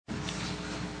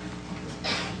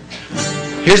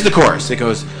Here's the chorus. It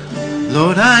goes,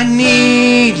 Lord, I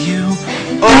need you.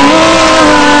 Oh,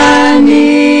 I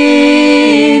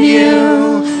need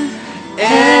you.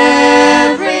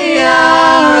 Every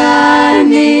hour I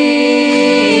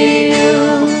need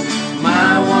you.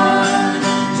 My one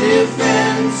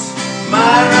defense,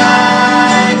 my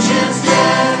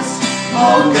righteousness.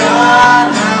 Oh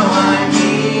God, how I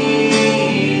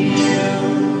need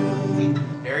you.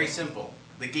 Very simple.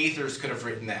 The Gaithers could have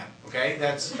written that. Okay?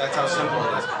 That's how simple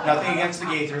it is. Nothing against the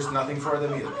Gaithers, nothing for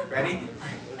them either. Ready?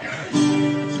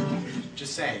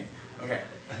 Just saying. Okay.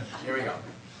 Here we go.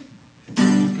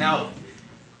 Now,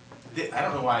 I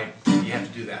don't know why you have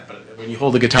to do that, but when you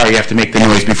hold the guitar, you have to make the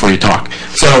noise before you talk.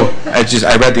 So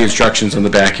I read the instructions on the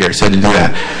back here. It said to do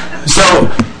that. So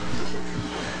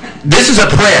this is a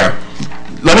prayer.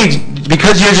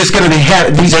 Because you're just going to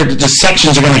these are just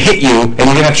sections are going to hit you, and you're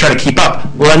going to have to try to keep up.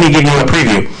 Well, let me give you a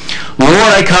preview. Lord,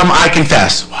 I come, I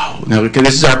confess. Wow. Now,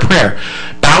 this is our prayer.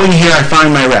 Bowing here, I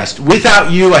find my rest.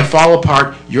 Without you, I fall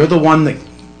apart. You're the one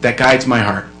that guides my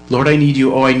heart. Lord, I need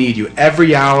you. Oh, I need you.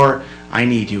 Every hour, I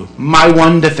need you. My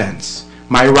one defense,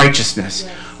 my righteousness.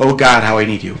 Oh, God, how I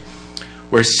need you.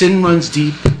 Where sin runs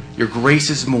deep, your grace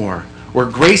is more. Where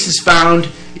grace is found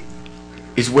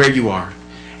is where you are.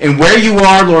 And where you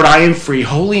are, Lord, I am free.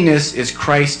 Holiness is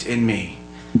Christ in me.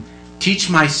 Teach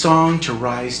my song to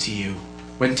rise to you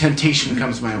when temptation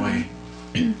comes my way.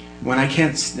 When I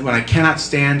cannot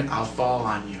stand, I'll fall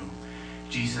on you.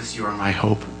 Jesus, you are my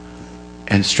hope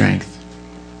and strength.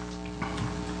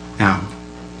 Now,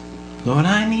 Lord,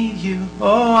 I need you.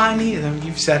 Oh, I need you.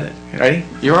 You've said it. Ready?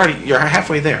 You're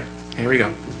halfway there. Here we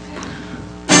go.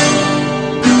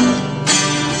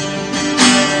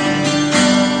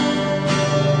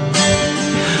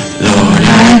 Lord,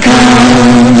 I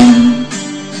come,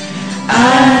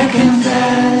 I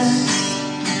confess,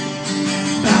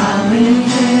 bowing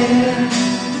here,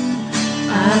 I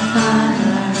find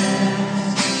my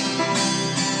rest.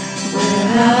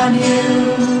 Without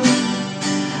you,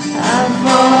 I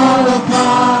fall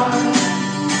apart.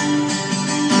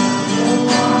 You're the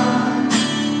one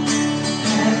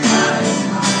that guides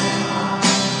my heart.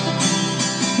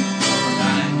 Lord, I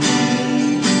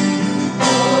need you.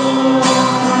 Oh,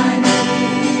 I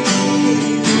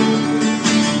need you.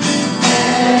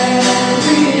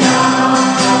 Every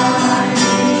hour I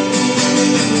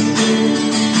need you.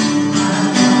 My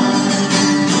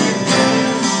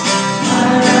righteousness, my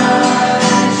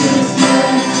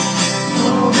righteousness.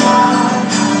 Oh God,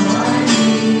 how I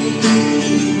need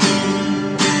you.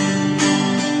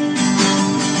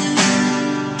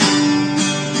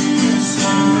 The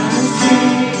sunrise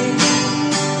deep,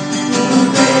 your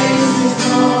grace is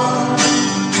gone,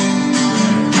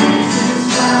 your grace is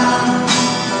found,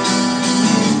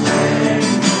 is where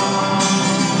you are.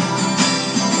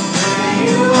 Where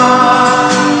you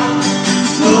are,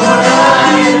 Lord, I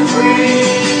am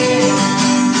free.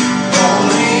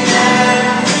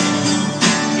 Holiness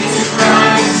is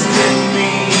Christ in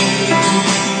me.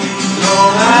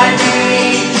 Lord, I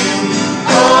need you.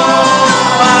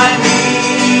 Oh, I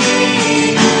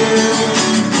need you.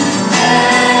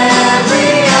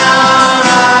 Every hour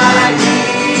I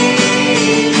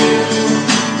need you.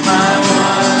 My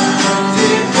one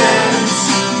defense,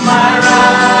 my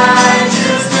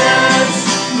righteousness.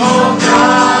 Oh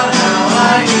God, how I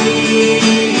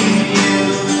need you.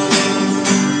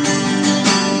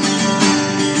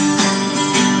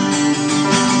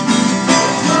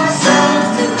 Myself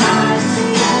to rise to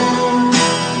you.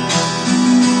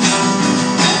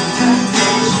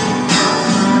 Temptation comes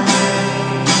my way.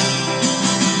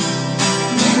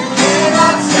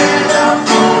 Cannot stand up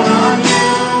fall on you.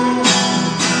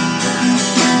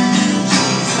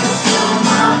 Jesus, you're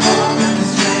my hope and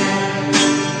strength.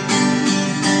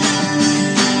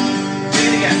 Sing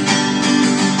it again.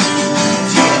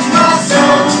 Teach my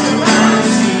soul to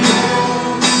rise to you.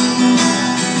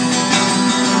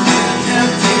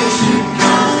 Temptation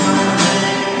comes my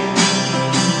way.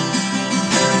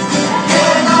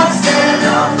 Cannot stand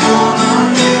up fall on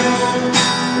you.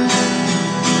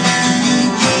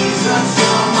 Jesus,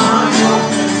 you're my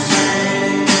hope and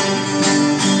strength.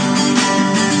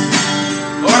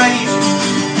 Lord, I need you.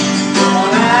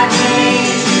 Lord, I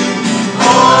need you.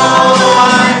 Oh, I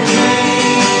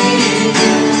need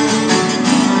you.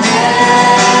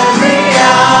 Every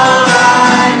hour I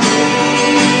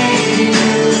need you.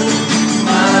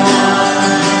 My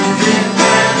one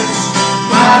defense,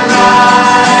 my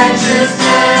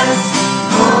righteousness.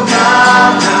 Oh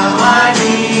God, how I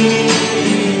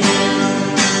need you.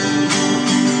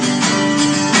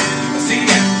 Let's sing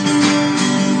again.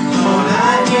 Lord, I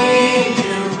need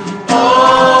you.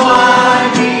 Oh, I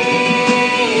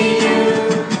need you.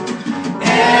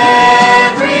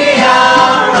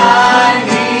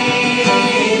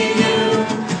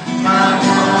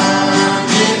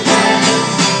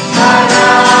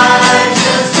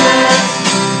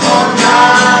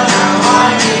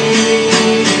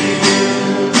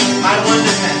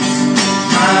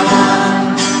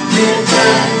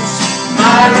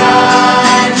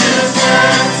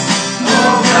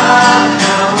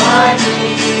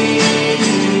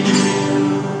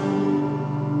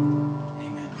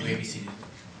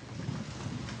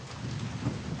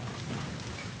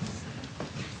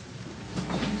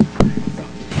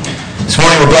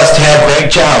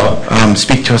 Chow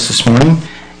speak to us this morning,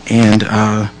 and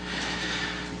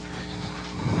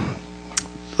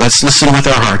let's listen with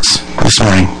our hearts this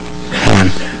morning. Amen.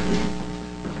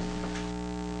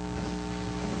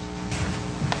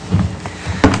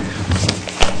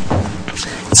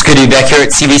 It's good to be back here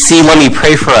at CBC. Let me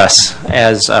pray for us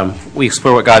as we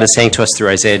explore what God is saying to us through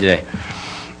Isaiah today.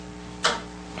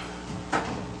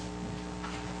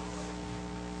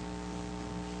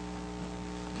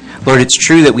 Lord, it's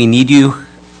true that we need you,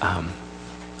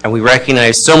 and we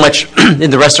recognize so much in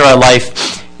the rest of our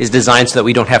life is designed so that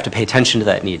we don't have to pay attention to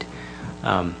that need.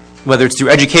 Whether it's through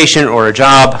education or a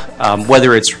job,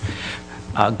 whether it's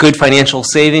good financial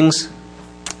savings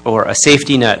or a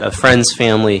safety net of friends,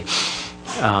 family,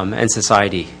 and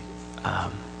society.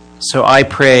 So I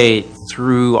pray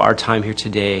through our time here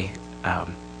today,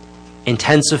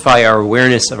 intensify our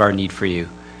awareness of our need for you,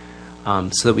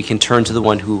 so that we can turn to the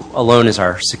one who alone is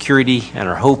our security and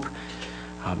our hope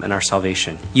and our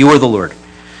salvation. You are the Lord,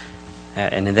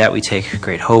 and in that we take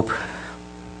great hope,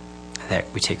 that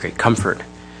we take great comfort.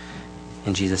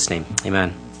 In Jesus' name,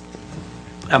 amen.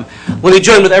 Let me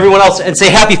join with everyone else and say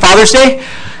Happy Father's Day.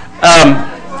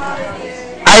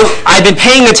 I've been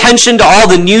paying attention to all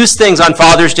the news things on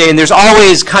Father's Day, and there's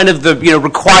always kind of the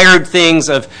required things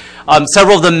of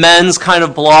several of the men's kind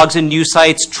of blogs and news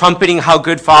sites trumpeting how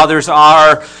good fathers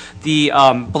are, the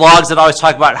blogs that always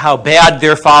talk about how bad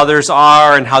their fathers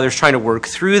are and how they're trying to work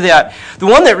through that. The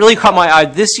one that really caught my eye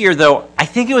this year, though, I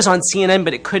think it was on CNN,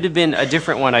 but it could have been a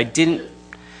different one. I didn't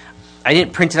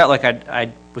print it out like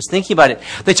I was thinking about it.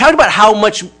 They talked about how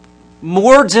much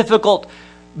more difficult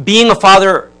being a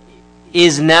father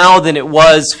is now than it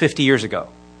was 50 years ago.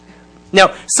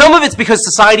 Now, some of it's because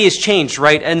society has changed,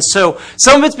 right? And so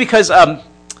some of it's because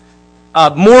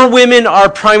more women are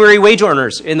primary wage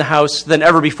earners in the house than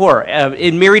ever before.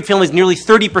 In married families, nearly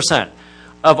 30%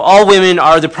 of all women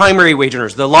are the primary wage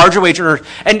earners, the larger wage earners.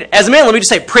 And as a man, let me just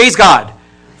say, praise God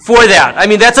for that. I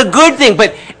mean, that's a good thing,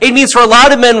 but it means for a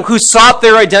lot of men who sought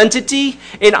their identity,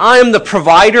 and I'm the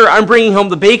provider, I'm bringing home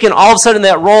the bacon, all of a sudden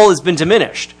that role has been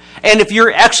diminished. And if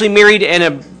you're actually married in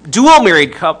a dual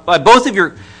married couple,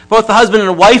 both the husband and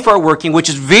the wife are working, which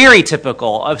is very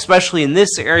typical, especially in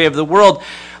this area of the world,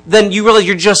 then you realize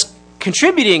you're just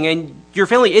contributing and your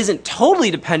family isn't totally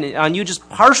dependent on you, just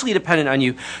partially dependent on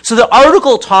you. So the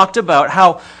article talked about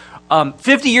how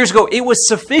 50 years ago, it was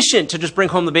sufficient to just bring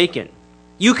home the bacon.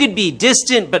 You could be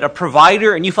distant but a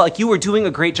provider and you felt like you were doing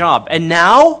a great job. And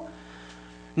now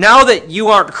that you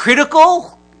aren't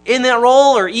critical in that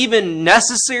role, or even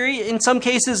necessary in some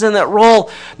cases in that role,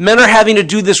 men are having to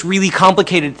do this really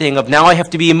complicated thing of now I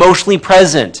have to be emotionally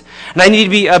present, and I need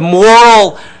to be a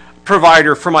moral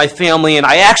provider for my family, and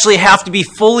I actually have to be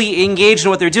fully engaged in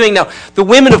what they're doing. Now, the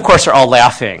women, of course, are all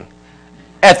laughing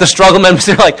at the struggle men, because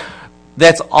they're like,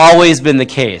 that's always been the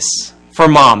case for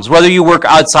moms, whether you work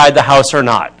outside the house or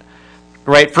not,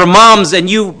 right? For moms, and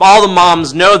all the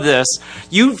moms know this,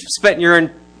 you've spent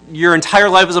your entire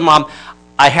life as a mom,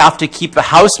 I have to keep the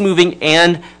house moving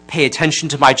and pay attention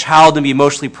to my child and be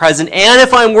emotionally present. And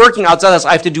if I'm working outside the house,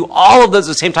 I have to do all of those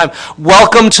at the same time.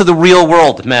 Welcome to the real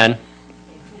world, men.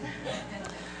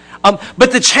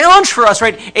 But the challenge for us,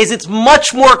 right, is it's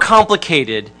much more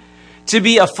complicated to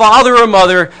be a father or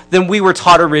mother than we were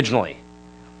taught originally.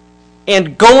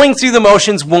 And going through the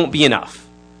motions won't be enough.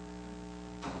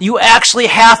 You actually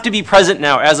have to be present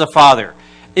now as a father.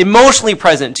 Emotionally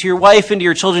present to your wife and to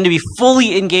your children, to be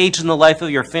fully engaged in the life of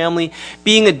your family.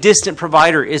 Being a distant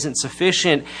provider isn't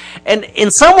sufficient. And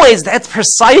in some ways, that's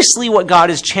precisely what God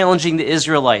is challenging the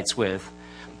Israelites with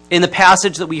in the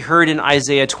passage that we heard in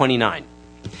Isaiah 29.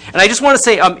 And I just want to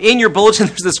say, in your bulletin,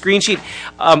 there's the screen sheet.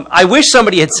 I wish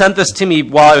somebody had sent this to me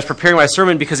while I was preparing my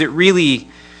sermon, because it really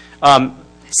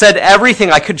said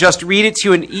everything. I could just read it to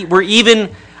you, and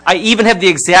I even have the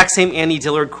exact same Annie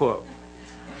Dillard quote.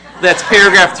 That's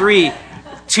paragraph 3,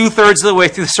 2/3 of the way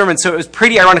through the sermon. So it was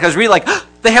pretty ironic. I was reading like, oh,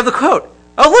 they have the quote.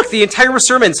 Oh, look, the entire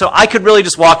sermon. So I could really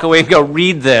just walk away and go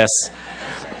read this.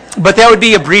 But that would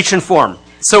be a breach in form.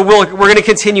 So we're going to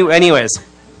continue anyways.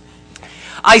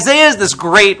 Isaiah is this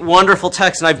great, wonderful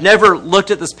text, and I've never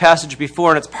looked at this passage before,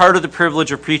 and it's part of the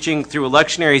privilege of preaching through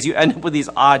lectionaries. You end up with these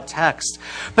odd texts.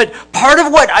 But part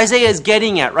of what Isaiah is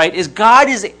getting at, right, is God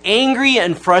is angry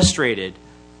and frustrated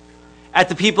at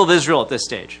the people of Israel at this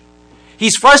stage.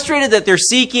 He's frustrated that they're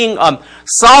seeking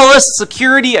solace,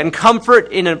 security, and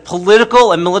comfort in a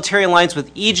political and military alliance with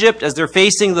Egypt as they're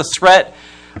facing the threat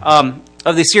of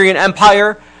the Assyrian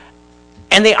Empire,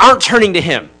 and they aren't turning to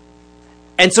him.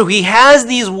 And so he has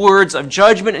these words of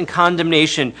judgment and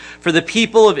condemnation for the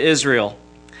people of Israel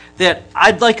that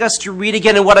I'd like us to read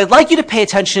again. And what I'd like you to pay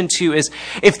attention to is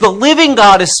if the living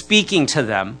God is speaking to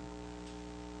them,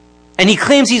 and he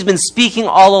claims he's been speaking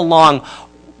all along,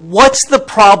 what's the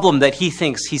problem that he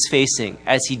thinks he's facing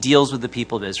as he deals with the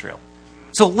people of Israel?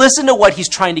 So listen to what he's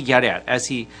trying to get at as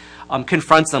he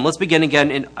confronts them. Let's begin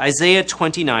again in Isaiah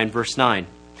 29, verse 9.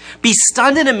 Be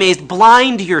stunned and amazed,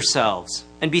 blind yourselves,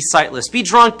 and be sightless. Be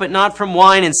drunk, but not from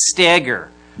wine, and stagger,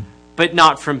 but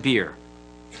not from beer.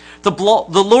 The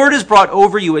Lord has brought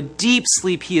over you a deep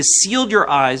sleep. He has sealed your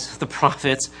eyes, the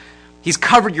prophets. He's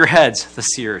covered your heads, the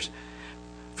seers.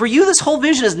 For you, this whole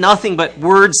vision is nothing but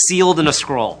words sealed in a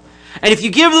scroll. And if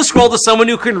you give the scroll to someone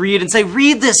who can read and say,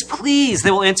 read this, please,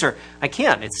 they will answer, I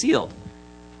can't, it's sealed.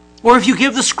 Or if you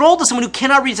give the scroll to someone who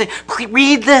cannot read and say,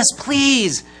 read this,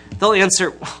 please, they'll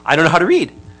answer, I don't know how to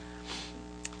read.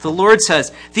 The Lord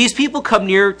says, these people come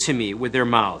near to me with their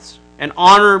mouths and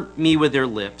honor me with their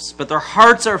lips, but their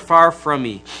hearts are far from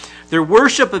me. Their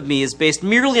worship of me is based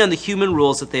merely on the human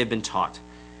rules that they have been taught.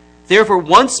 Therefore,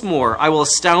 once more, I will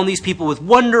astound these people with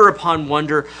wonder upon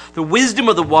wonder. The wisdom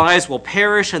of the wise will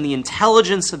perish, and the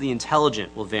intelligence of the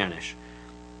intelligent will vanish.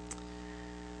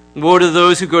 Woe to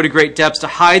those who go to great depths to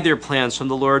hide their plans from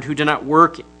the Lord, who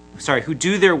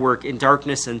do their work in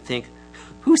darkness and think,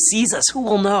 who sees us? Who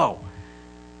will know?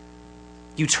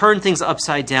 You turn things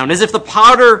upside down, as if the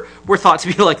potter were thought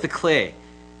to be like the clay.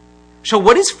 Shall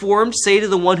what is formed say to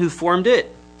the one who formed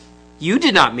it, you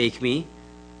did not make me?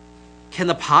 Can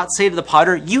the pot say to the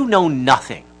potter, you know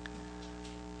nothing?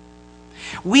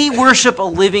 We worship a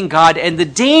living God, and the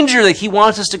danger that he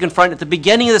wants us to confront at the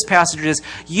beginning of this passage is,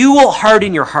 you will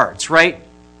harden your hearts, right?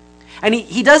 And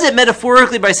he does it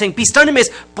metaphorically by saying, be stunned and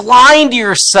amazed, blind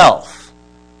yourself,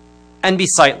 and be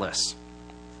sightless.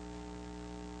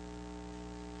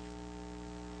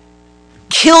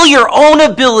 Kill your own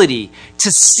ability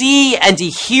to see and to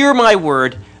hear my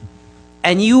word,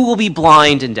 and you will be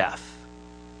blind and deaf.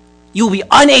 You will be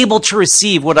unable to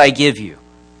receive what I give you.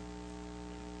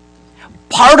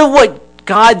 Part of what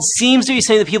God seems to be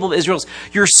saying to the people of Israel is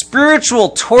your spiritual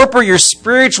torpor, your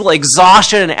spiritual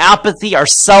exhaustion and apathy are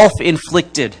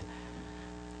self-inflicted.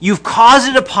 You've caused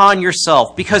it upon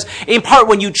yourself because, in part,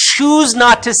 when you choose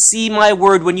not to see my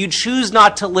word, when you choose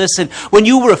not to listen, when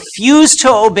you refuse to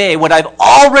obey what I've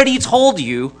already told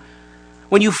you,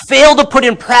 when you fail to put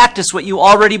in practice what you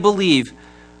already believe,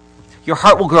 your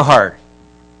heart will grow hard.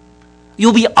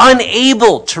 You'll be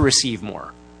unable to receive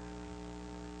more.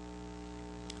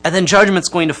 And then judgment's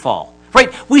going to fall.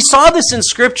 Right? We saw this in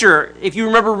Scripture, if you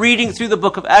remember reading through the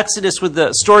book of Exodus with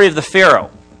the story of the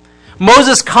Pharaoh.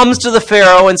 Moses comes to the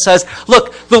Pharaoh and says,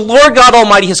 look, the Lord God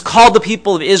Almighty has called the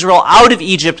people of Israel out of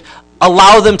Egypt.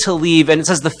 Allow them to leave. And it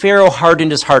says the Pharaoh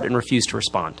hardened his heart and refused to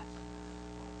respond.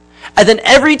 And then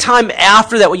every time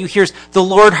after that, what you hear is the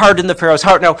Lord hardened the Pharaoh's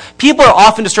heart. Now, people are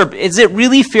often disturbed. Is it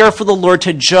really fair for the Lord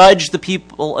to judge the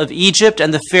people of Egypt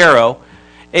and the Pharaoh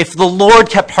if the Lord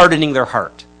kept hardening their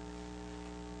heart?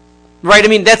 Right? I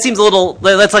mean, that seems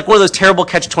that's like one of those terrible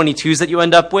catch-22s that you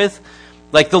end up with.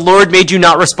 Like the Lord made you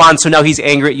not respond, so now he's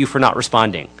angry at you for not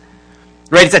responding.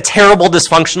 Right? It's a terrible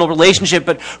dysfunctional relationship.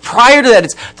 But prior to that,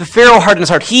 it's the Pharaoh hardened his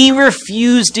heart. He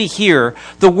refused to hear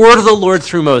the word of the Lord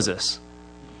through Moses.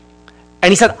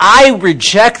 And he said, I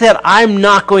reject that. I'm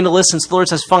not going to listen. So the Lord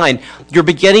says, fine, you're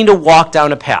beginning to walk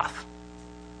down a path.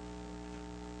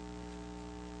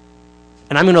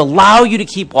 And I'm going to allow you to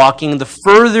keep walking. The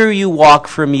further you walk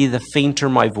from me, the fainter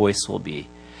my voice will be.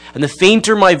 And the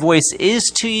fainter my voice is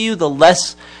to you, the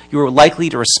less you are likely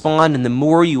to respond, and the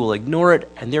more you will ignore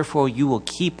it, and therefore you will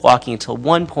keep walking until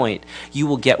one point you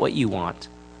will get what you want.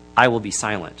 I will be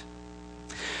silent.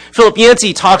 Philip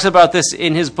Yancey talks about this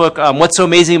in his book, What's So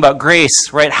Amazing About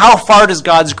Grace, right? How far does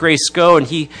God's grace go? And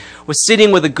he was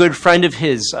sitting with a good friend of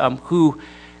his who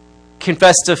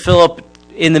confessed to Philip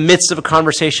in the midst of a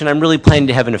conversation, I'm really planning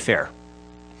to have an affair.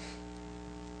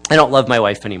 I don't love my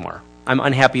wife anymore. I'm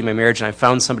unhappy in my marriage, and I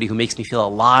found somebody who makes me feel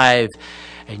alive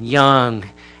and young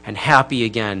and happy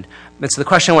again. And so the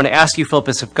question I want to ask you, Philip,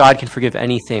 is if God can forgive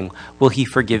anything, will he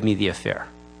forgive me the affair?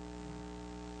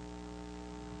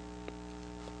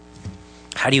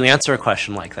 How do you answer a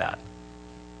question like that?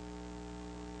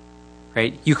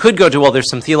 Right? You could go to, well, there's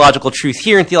some theological truth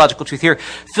here and theological truth here.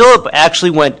 Philip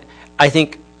actually went, I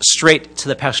think, straight to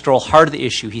the pastoral heart of the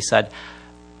issue. He said,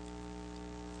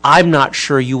 I'm not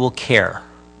sure you will care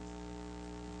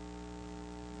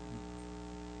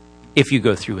if you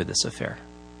go through with this affair.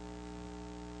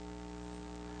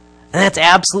 And that's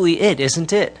absolutely it,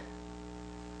 isn't it?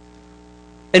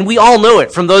 And we all know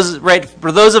it from those, right?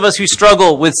 For those of us who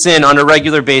struggle with sin on a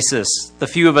regular basis, the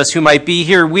few of us who might be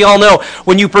here, we all know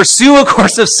when you pursue a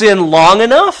course of sin long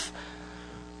enough,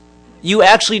 you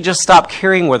actually just stop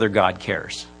caring whether God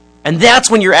cares. And that's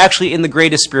when you're actually in the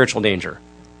greatest spiritual danger,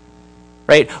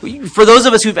 right? For those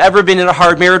of us who've ever been in a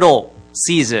hard marital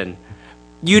season,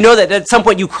 you know that at some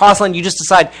point you cross the line, you just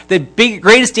decide the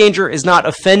greatest danger is not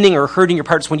offending or hurting your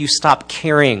partner, it's when you stop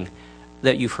caring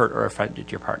that you've hurt or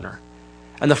offended your partner.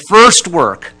 And the first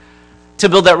work to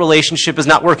build that relationship is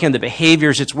not working on the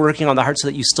behaviors, it's working on the heart so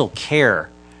that you still care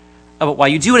about why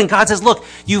you do it. And God says, look,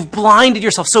 you've blinded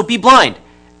yourself, so be blind.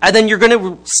 And then you're going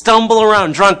to stumble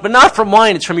around drunk, but not from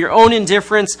wine, it's from your own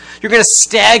indifference. You're going to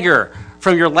stagger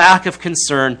from your lack of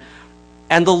concern.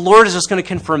 And the Lord is just going to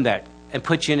confirm that and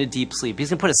put you in a deep sleep.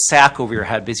 He's going to put a sack over your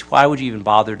head. Basically, why would you even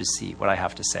bother to see what I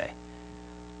have to say?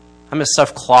 I'm going to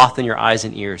stuff cloth in your eyes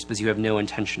and ears because you have no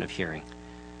intention of hearing.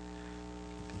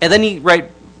 And then he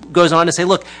goes on to say,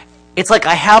 look, it's like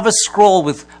I have a scroll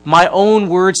with my own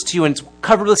words to you, and it's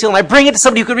covered with a seal, and I bring it to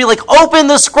somebody who could read, like, open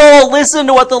the scroll, listen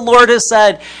to what the Lord has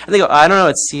said. And they go, I don't know,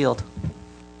 it's sealed.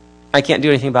 I can't do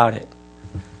anything about it.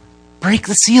 Break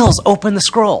the seals, open the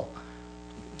scroll.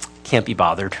 Can't be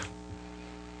bothered.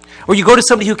 Or you go to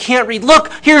somebody who can't read,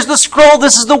 look, here's the scroll,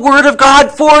 this is the word of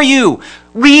God for you.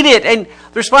 Read it. And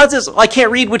the response is, I can't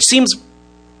read, which seems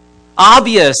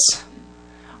obvious.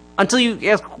 Until you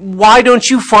ask, why don't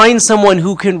you find someone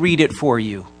who can read it for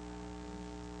you?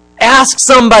 Ask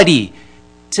somebody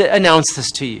to announce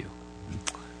this to you.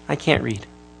 I can't read.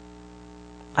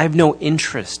 I have no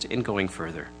interest in going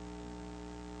further.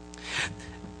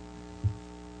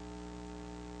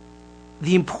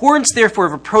 The importance, therefore,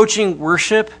 of approaching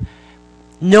worship,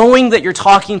 knowing that you're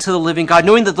talking to the living God,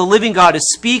 knowing that the living God is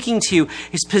speaking to you,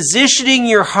 is positioning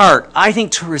your heart, I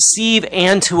think, to receive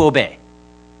and to obey.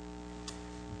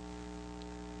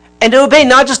 And to obey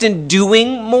not just in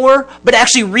doing more, but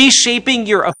actually reshaping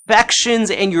your affections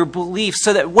and your beliefs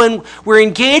so that when we're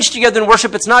engaged together in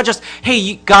worship, it's not just,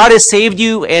 hey, God has saved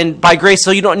you and by grace, so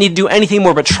you don't need to do anything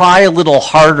more, but try a little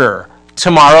harder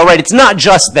tomorrow, right? It's not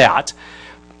just that.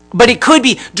 But it could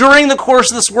be during the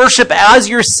course of this worship, as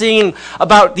you're singing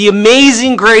about the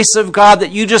amazing grace of God,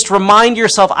 that you just remind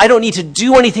yourself, I don't need to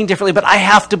do anything differently, but I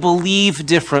have to believe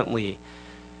differently.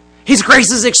 His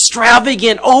grace is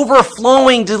extravagant,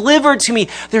 overflowing, delivered to me.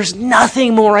 There's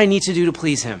nothing more I need to do to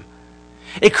please him.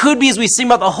 It could be as we sing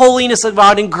about the holiness of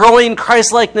God and growing in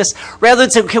Christ-likeness, rather than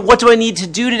say, okay, what do I need to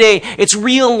do today? It's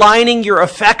realigning your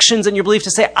affections and your belief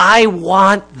to say, I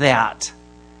want that.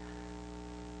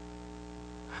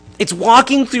 It's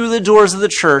walking through the doors of the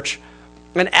church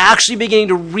and actually beginning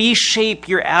to reshape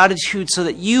your attitude so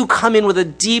that you come in with a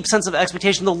deep sense of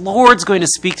expectation. The Lord's going to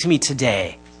speak to me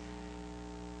today.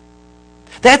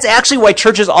 That's actually why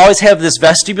churches always have this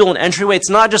vestibule and entryway. It's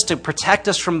not just to protect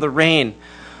us from the rain,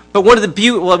 but one of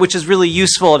the which is really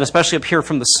useful, and especially up here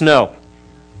from the snow.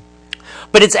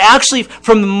 But it's actually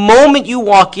from the moment you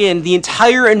walk in, the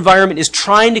entire environment is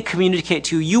trying to communicate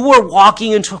to you. You are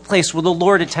walking into a place where the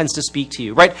Lord intends to speak to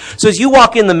you, right? So as you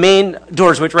walk in the main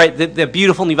doors, which, right, the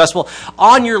beautiful new vestibule,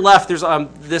 on your left there's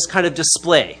this kind of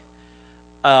display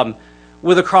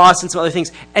with a cross and some other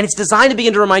things. And it's designed to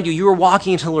begin to remind you are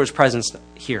walking into the Lord's presence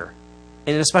here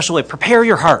in a special way. Prepare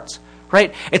your hearts,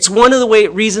 right? It's one of the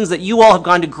reasons that you all have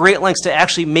gone to great lengths to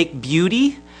actually make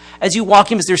beauty as you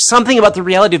walk in, because there's something about the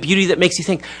reality of beauty that makes you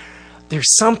think,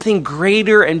 there's something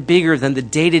greater and bigger than the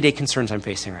day-to-day concerns I'm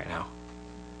facing right now.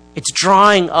 It's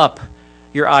drawing up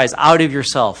your eyes out of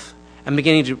yourself and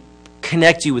beginning to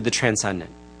connect you with the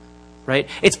transcendent. Right?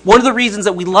 It's one of the reasons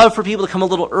that we love for people to come a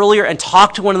little earlier and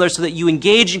talk to one another so that you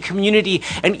engage in community.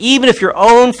 And even if your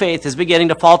own faith is beginning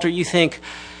to falter, you think,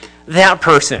 that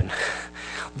person,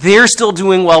 they're still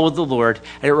doing well with the Lord.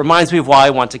 And it reminds me of why I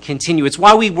want to continue. It's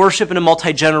why we worship in a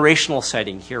multi-generational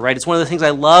setting here, right? It's one of the things I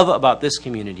love about this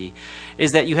community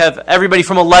is that you have everybody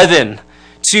from 11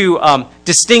 to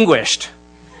distinguished.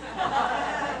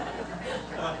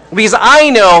 Because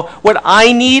I know what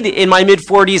I need in my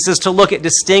mid-40s is to look at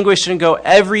distinguished and go,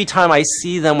 every time I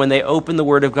see them when they open the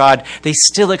Word of God, they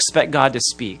still expect God to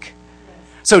speak.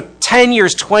 So 10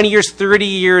 years, 20 years, 30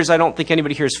 years, I don't think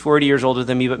anybody here is 40 years older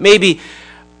than me, but maybe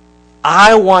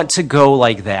I want to go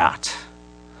like that,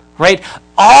 right?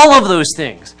 All of those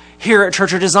things here at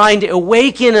church are designed to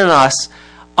awaken in us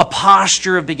a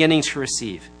posture of beginning to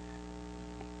receive.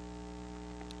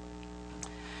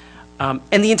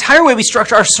 And the entire way we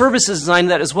structure our service is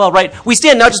designed that as well, right? We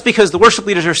stand not just because the worship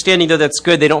leaders are standing there, that's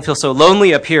good, they don't feel so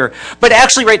lonely up here, but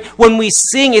actually, right, when we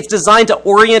sing, it's designed to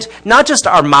orient not just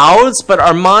our mouths, but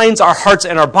our minds, our hearts,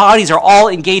 and our bodies are all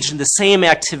engaged in the same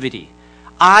activity.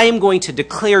 I am going to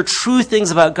declare true things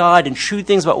about God and true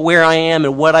things about where I am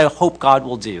and what I hope God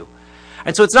will do.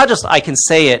 And so it's not just I can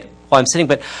say it while I'm sitting,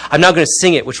 but I'm now going to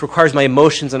sing it, which requires my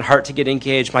emotions and heart to get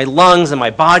engaged. My lungs and my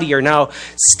body are now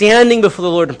standing before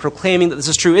the Lord and proclaiming that this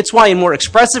is true. It's why in more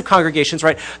expressive congregations,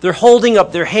 right, they're holding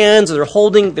up their hands or they're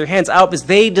holding their hands out because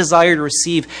they desire to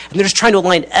receive, and they're just trying to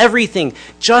align everything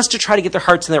just to try to get their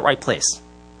hearts in that right place.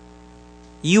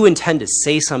 You intend to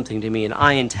say something to me, and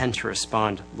I intend to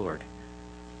respond, Lord.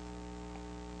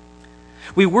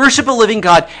 We worship a living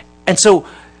God, and so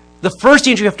the first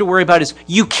danger you have to worry about is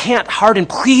you can't harden.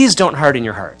 Please don't harden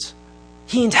your hearts.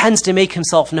 He intends to make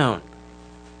himself known.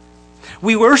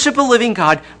 We worship a living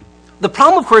God. The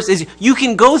problem, of course, is you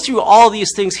can go through all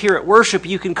these things here at worship.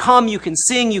 You can come, you can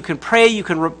sing, you can pray, you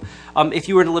can, if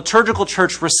you were in a liturgical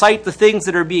church, recite the things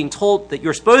that are being told that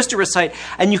you're supposed to recite,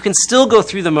 and you can still go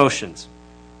through the motions.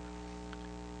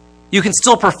 You can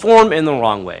still perform in the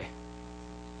wrong way.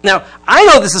 Now, I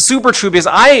know this is super true because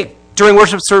I, during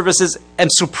worship services, am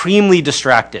supremely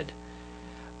distracted.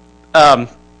 I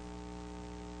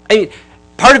mean,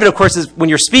 part of it, of course, is when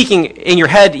you're speaking in your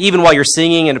head, even while you're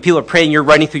singing and people are praying, you're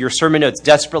writing through your sermon notes,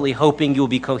 desperately hoping you'll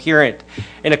be coherent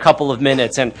in a couple of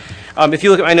minutes. And if you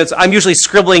look at my notes, I'm usually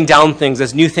scribbling down things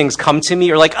as new things come to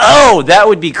me, or like, oh, that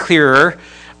would be clearer.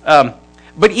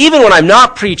 But even when I'm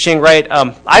not preaching, right,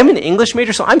 I'm an English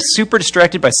major, so I'm super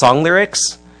distracted by song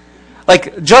lyrics.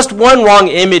 Like, just one wrong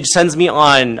image sends me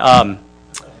on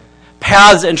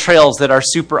paths and trails that are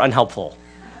super unhelpful.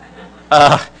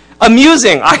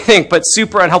 Amusing, I think, but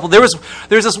super unhelpful. There's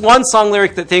this one song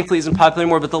lyric that thankfully isn't popular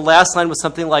anymore, but the last line was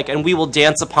something like, and we will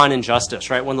dance upon injustice,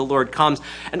 right, when the Lord comes.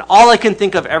 And all I can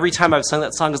think of every time I've sung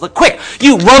that song is like, quick,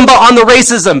 you rumba on the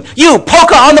racism, you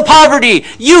polka on the poverty,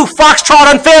 you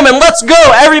foxtrot on famine, let's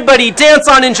go, everybody dance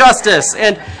on injustice.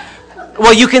 And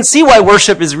well, you can see why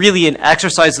worship is really an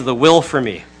exercise of the will for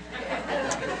me.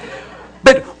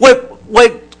 But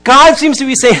what God seems to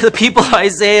be saying to the people of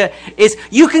Isaiah is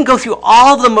you can go through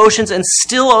all the motions and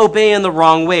still obey in the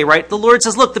wrong way, right? The Lord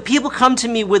says, look, the people come to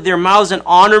me with their mouths and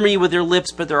honor me with their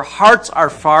lips, but their hearts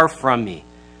are far from me.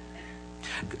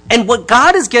 And what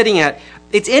God is getting at,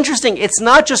 it's interesting, it's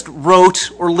not just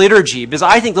rote or liturgy, because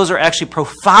I think those are actually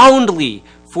profoundly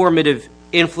formative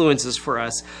influences for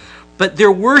us. But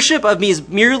their worship of me is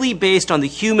merely based on the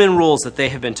human rules that they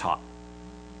have been taught.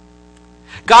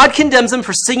 God condemns them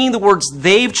for singing the words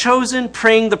they've chosen,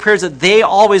 praying the prayers that they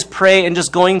always pray, and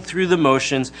just going through the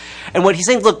motions. And what he's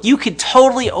saying, look, you could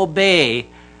totally obey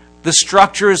the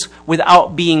structures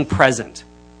without being present.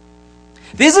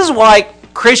 This is why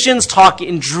Christians talk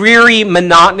in dreary,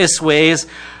 monotonous ways,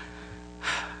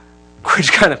 which is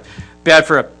kind of bad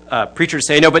for a preacher to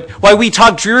say, no, but why we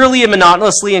talk drearily and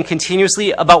monotonously and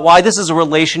continuously about why this is a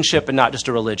relationship and not just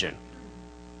a religion.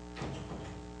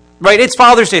 Right, it's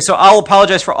Father's Day, so I'll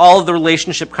apologize for all of the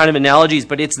relationship kind of analogies,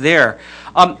 but it's there.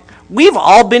 We've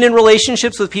all been in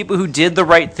relationships with people who did the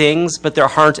right things, but their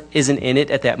heart isn't in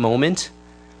it at that moment.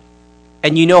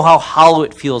 And you know how hollow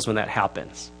it feels when that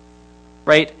happens.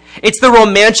 Right? It's the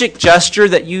romantic gesture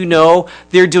that you know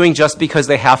they're doing just because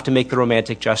they have to make the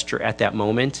romantic gesture at that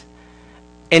moment.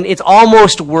 And it's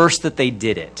almost worse that they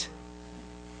did it.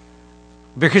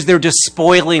 Because they're just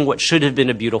spoiling what should have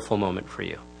been a beautiful moment for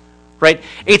you. Right?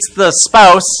 It's the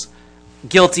spouse,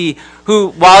 guilty, who,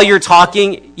 while you're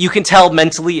talking, you can tell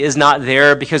mentally is not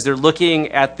there because they're looking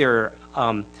at their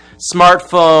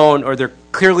smartphone or they're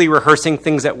clearly rehearsing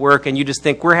things at work, and you just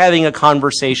think, we're having a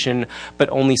conversation, but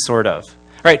only sort of.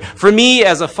 Right? For me,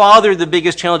 as a father, the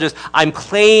biggest challenge is I'm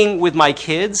playing with my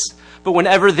kids, but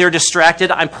whenever they're distracted,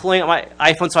 I'm pulling out my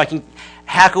iPhone so I can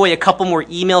hack away a couple more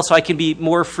emails so I can be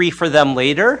more free for them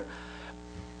later.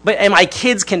 And my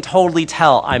kids can totally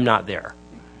tell I'm not there.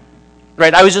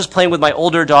 Right? I was just playing with my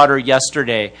older daughter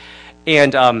yesterday,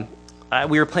 and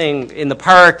we were playing in the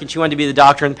park, and she wanted to be the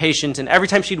doctor and the patient, and every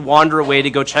time she'd wander away to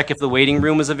go check if the waiting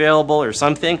room was available or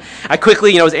something, I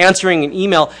quickly, was answering an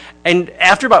email, and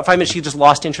after about 5 minutes, she just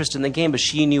lost interest in the game, but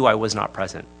she knew I was not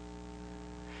present.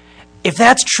 If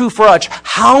that's true for us,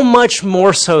 how much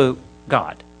more so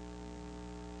God,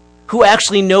 who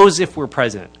actually knows if we're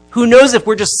present? Who knows if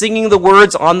we're just singing the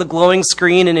words on the glowing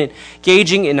screen and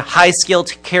engaging in high-scale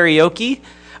karaoke?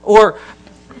 Or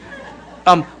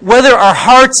whether our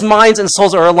hearts, minds, and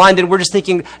souls are aligned and we're just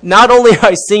thinking, not only am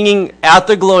I singing at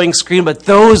the glowing screen, but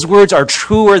those words are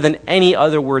truer than any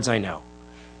other words I know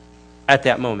at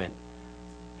that moment.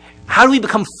 How do we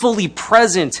become fully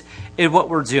present in what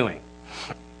we're doing?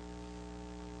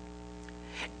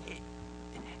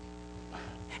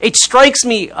 It strikes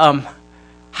me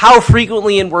how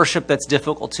frequently in worship that's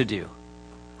difficult to do,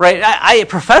 right? I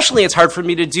professionally, it's hard for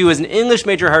me to do. As an English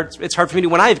major, it's hard for me to do.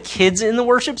 When I have kids in the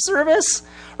worship service,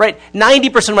 right?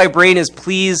 90% of my brain is,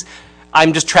 please,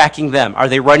 I'm just tracking them. Are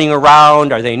they running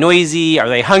around? Are they noisy? Are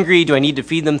they hungry? Do I need to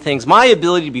feed them things? My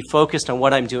ability to be focused on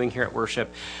what I'm doing here at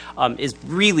worship is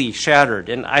really shattered.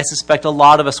 And I suspect a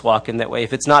lot of us walk in that way.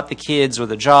 If it's not the kids or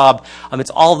the job, it's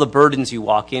all the burdens you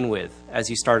walk in with as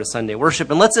you start a Sunday worship.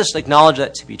 And let's just acknowledge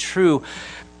that to be true.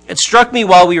 It struck me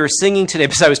while we were singing today,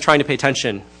 because I was trying to pay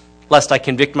attention, lest I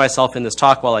convict myself in this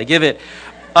talk while I give it.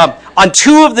 On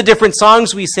two of the different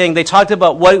songs we sang, they talked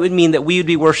about what it would mean that we would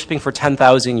be worshiping for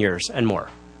 10,000 years and more,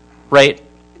 right?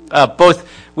 Both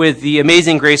with the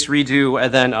Amazing Grace redo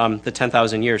and then the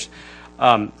 10,000 years.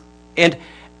 And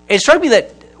it struck me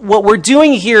that what we're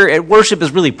doing here at worship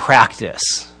is really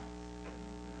practice.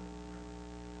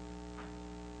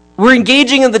 We're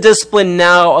engaging in the discipline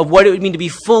now of what it would mean to be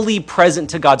fully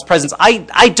present to God's presence.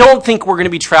 I don't think we're going to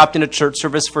be trapped in a church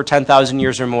service for 10,000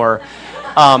 years or more.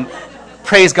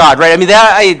 Praise God, right? I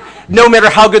mean, no matter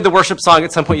how good the worship song,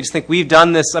 at some point you just think, we've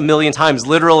done this a million times,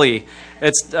 literally.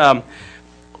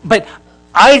 But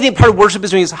I think part of worship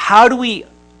is doing is, how do we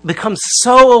become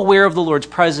so aware of the Lord's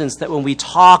presence that when we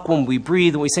talk, when we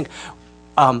breathe, when we sing,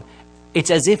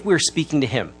 it's as if we're speaking to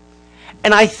him.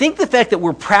 And I think the fact that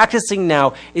we're practicing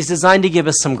now is designed to give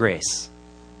us some grace,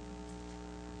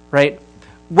 right?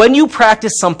 When you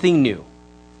practice something new,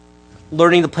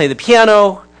 learning to play the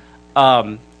piano,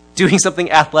 doing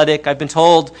something athletic, I've been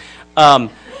told.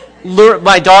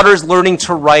 My daughter's learning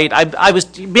to write. I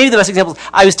was, maybe the best example,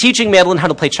 I was teaching Madeline how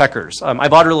to play checkers. I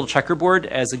bought her a little checkerboard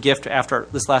as a gift after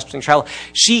this last trial.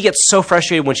 She gets so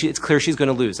frustrated when it's clear she's going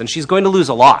to lose. And she's going to lose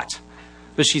a lot,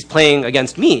 but she's playing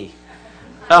against me.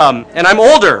 And I'm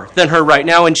older than her right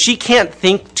now, and she can't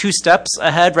think 2 steps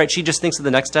ahead, right? She just thinks of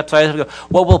the next step. So I have to go,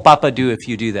 what will Papa do if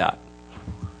you do that?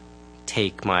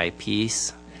 Take my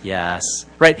piece. Yes,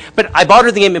 right? But I bought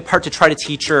her the game in part to try to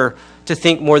teach her to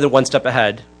think more than 1 step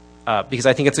ahead, because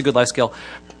I think it's a good life skill.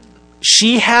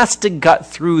 She has to gut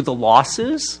through the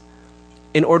losses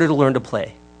in order to learn to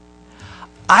play.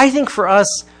 I think for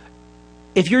us,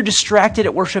 if you're distracted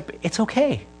at worship, it's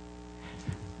okay.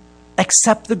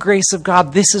 Accept the grace of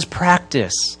God. This is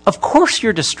practice. Of course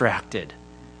you're distracted.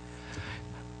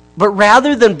 But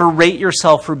rather than berate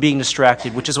yourself for being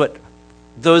distracted, which is what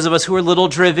those of us who are little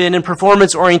driven and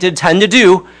performance-oriented tend to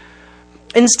do,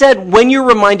 instead, when you're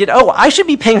reminded, oh, I should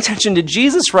be paying attention to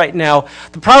Jesus right now,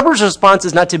 the proper response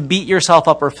is not to beat yourself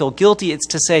up or feel guilty. It's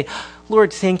to say,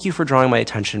 Lord, thank you for drawing my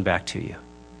attention back to you.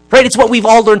 Right? It's what we've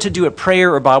all learned to do at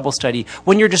prayer or Bible study.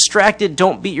 When you're distracted,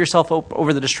 don't beat yourself up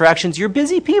over the distractions. You're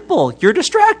busy people. You're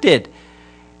distracted.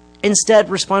 Instead,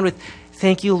 respond with,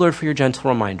 thank you, Lord, for your gentle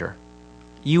reminder.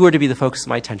 You are to be the focus of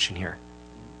my attention here.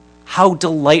 How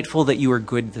delightful that you are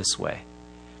good this way.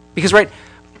 Because, right,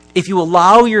 if you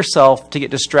allow yourself to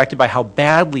get distracted by how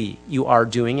badly you are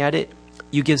doing at it,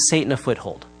 you give Satan a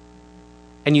foothold.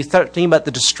 And you start thinking about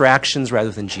the distractions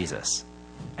rather than Jesus.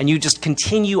 And you just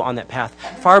continue on that path.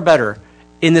 Far better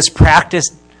in this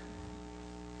practiced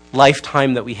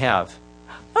lifetime that we have.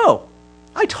 Oh,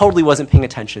 I totally wasn't paying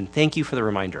attention. Thank you for the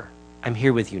reminder. I'm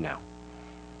here with you now.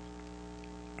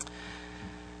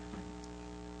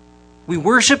 We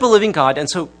worship a living God, and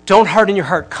so don't harden your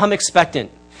heart. Come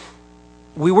expectant.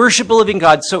 We worship a living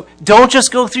God, so don't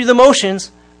just go through the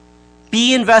motions.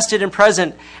 Be invested and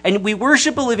present. And we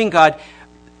worship a living God,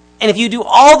 and if you do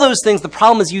all those things, the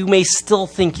problem is you may still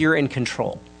think you're in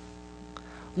control.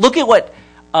 Look at what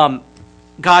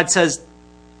God says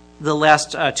the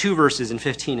last 2 verses in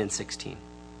 15 and 16.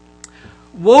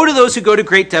 Woe to those who go to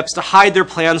great depths to hide their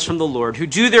plans from the Lord, who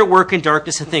do their work in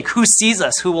darkness and think, who sees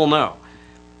us? Who will know?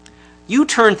 You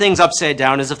turn things upside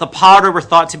down as if the potter were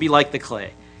thought to be like the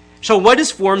clay. Shall what is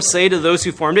formed say to those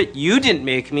who formed it, you didn't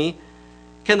make me?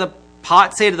 Can the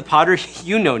pot say to the potter,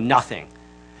 you know nothing?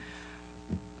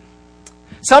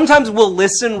 Sometimes we'll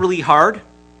listen really hard.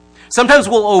 Sometimes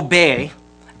we'll obey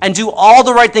and do all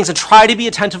the right things and try to be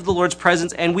attentive to the Lord's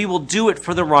presence, and we will do it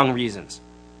for the wrong reasons.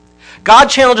 God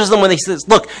challenges them when he says,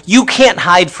 look, you can't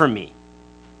hide from me.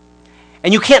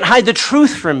 And you can't hide the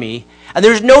truth from me. And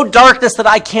there's no darkness that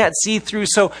I can't see through,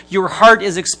 so your heart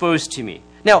is exposed to me.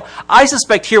 Now, I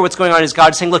suspect here what's going on is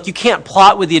God saying, look, you can't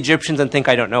plot with the Egyptians and think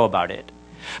I don't know about it.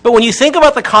 But when you think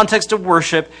about the context of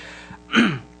worship,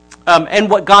 and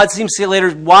what God seems to say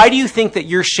later, why do you think that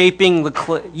you're shaping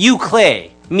you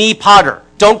clay, me potter?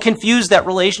 Don't confuse that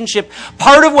relationship.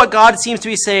 Part of what God seems to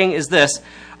be saying is this,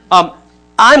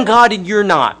 I'm God and you're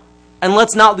not. And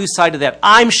let's not lose sight of that.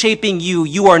 I'm shaping you,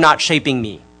 you are not shaping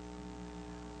me.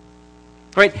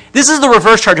 Right? This is the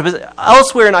reverse charge.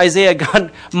 Elsewhere in Isaiah,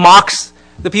 God mocks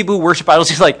the people who worship idols.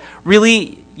 He's like,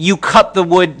 really? You cut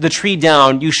the tree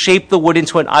down, you shape the wood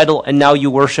into an idol, and now you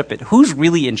worship it. Who's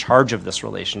really in charge of this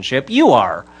relationship? You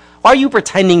are. Why are you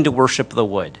pretending to worship the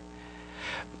wood?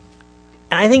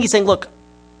 And I think he's saying, look,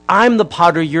 I'm the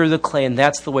potter, you're the clay, and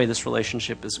that's the way this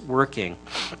relationship is working.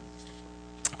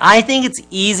 I think it's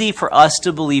easy for us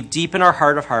to believe deep in our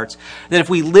heart of hearts that if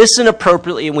we listen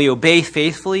appropriately and we obey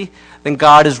faithfully, then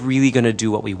God is really going to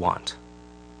do what we want.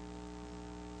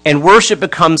 And worship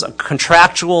becomes a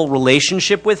contractual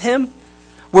relationship with him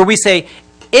where we say,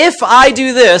 if I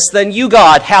do this, then you,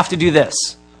 God, have to do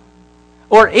this.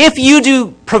 Or if you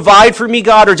do provide for me,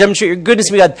 God, or demonstrate your goodness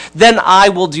to me, God, then I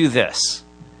will do this.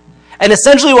 And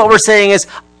essentially what we're saying is,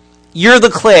 you're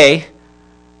the clay,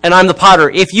 and I'm the potter.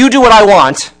 If you do what I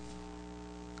want,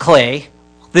 clay,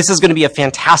 this is going to be a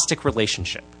fantastic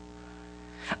relationship.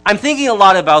 I'm thinking a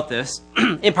lot about this,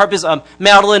 in part because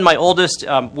Madeline, my oldest,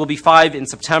 will be 5 in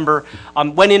September,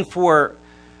 went in for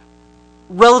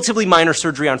relatively minor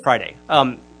surgery on Friday.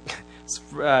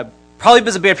 Probably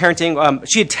because of bad parenting.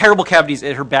 She had terrible cavities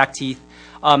in her back teeth,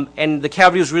 and the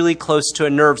cavity was really close to a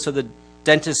nerve, so the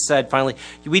dentist said, finally,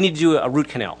 we need to do a root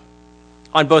canal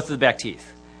on both of the back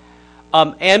teeth.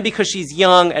 And because she's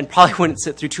young and probably wouldn't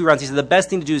sit through 2 rounds, he said the best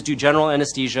thing to do is do general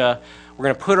anesthesia. We're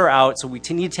going to put her out, so we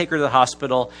need to take her to the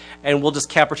hospital, and we'll just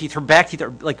cap her teeth. Her back teeth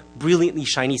are like brilliantly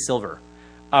shiny silver.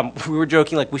 We were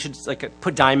joking, like we should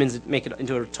put diamonds and make it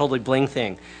into a totally bling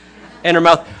thing in her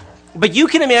mouth. But you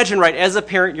can imagine, right, as a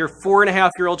parent, your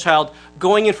 4.5-year-old child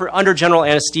going in for under general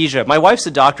anesthesia. My wife's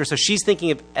a doctor, so she's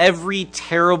thinking of every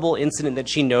terrible incident that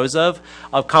she knows of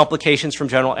complications from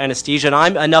general anesthesia, and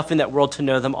I'm enough in that world to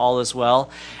know them all as well.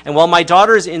 And while my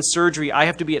daughter is in surgery, I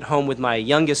have to be at home with my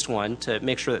youngest one to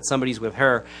make sure that somebody's with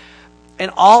her. And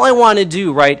all I want to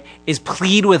do, right, is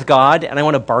plead with God, and I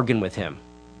want to bargain with him.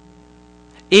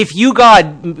 If you,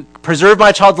 God, preserve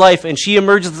my child's life and she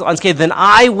emerges unscathed, then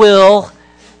I will.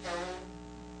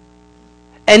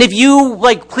 And if you,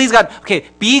 please God, okay,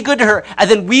 be good to her, and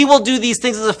then we will do these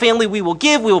things as a family. We will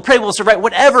give, we will pray, we will survive,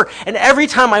 whatever. And every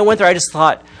time I went there, I just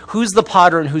thought, who's the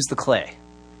potter and who's the clay?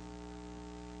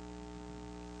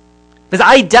 Because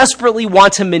I desperately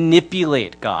want to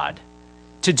manipulate God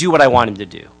to do what I want him to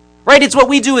do. Right? It's what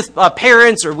we do with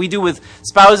parents, or we do with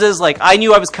spouses. Like, I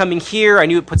knew I was coming here. I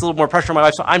knew it puts a little more pressure on my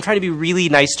wife, so I'm trying to be really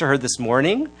nice to her this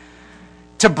morning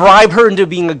to bribe her into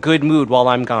being a good mood while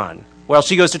I'm gone. Well,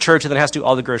 she goes to church and then has to do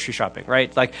all the grocery shopping,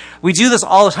 right? Like, we do this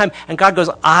all the time, and God goes,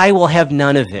 I will have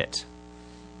none of it.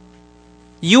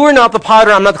 You are not the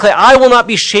potter, I'm not the clay. I will not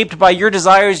be shaped by your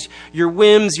desires, your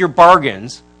whims, your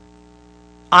bargains.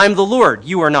 I'm the Lord,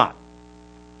 you are not.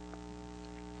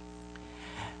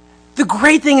 The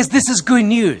great thing is this is good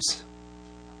news.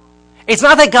 It's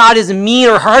not that God is mean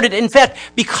or hearted. In fact,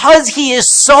 because he is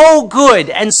so good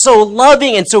and so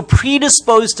loving and so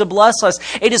predisposed to bless us,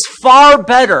 it is far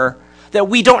better that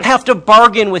we don't have to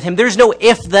bargain with him. There's no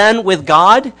if-then with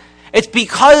God. It's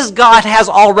because God has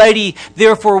already,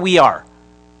 therefore we are.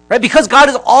 Right? Because God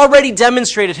has already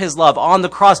demonstrated his love on the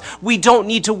cross, we don't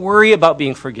need to worry about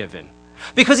being forgiven.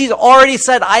 Because he's already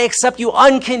said, I accept you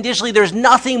unconditionally. There's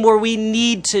nothing more we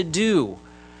need to do.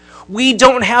 We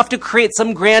don't have to create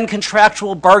some grand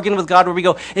contractual bargain with God where we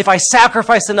go, if I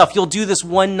sacrifice enough, you'll do this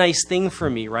one nice thing for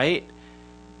me, right?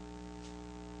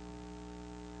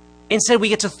 Instead, we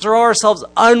get to throw ourselves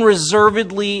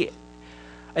unreservedly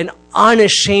and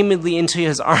unashamedly into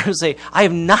his arms and say, I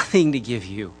have nothing to give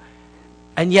you,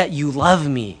 and yet you love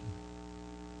me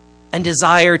and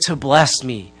desire to bless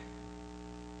me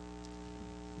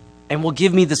and will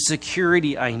give me the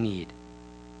security I need.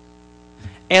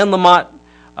 Anne Lamott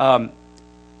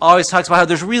always talks about how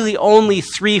there's really only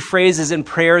 3 phrases in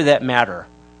prayer that matter.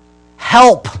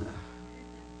 Help.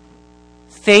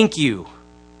 Thank you.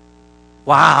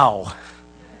 Wow.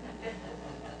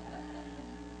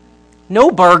 No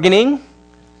bargaining,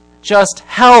 just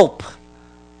help.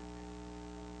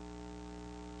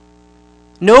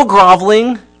 No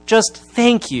groveling, just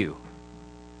thank you.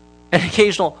 An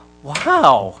occasional,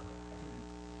 wow.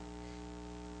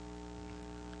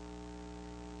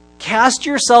 Cast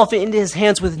yourself into his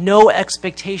hands with no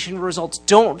expectation of results.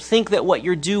 Don't think that what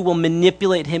you do will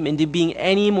manipulate him into being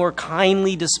any more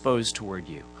kindly disposed toward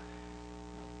you.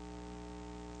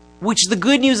 Which the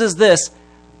good news is this,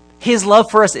 his love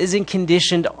for us isn't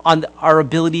conditioned on our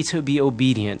ability to be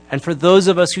obedient. And for those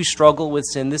of us who struggle with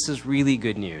sin, this is really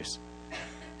good news.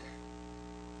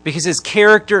 Because his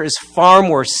character is far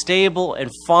more stable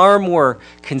and far more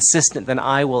consistent than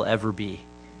I will ever be.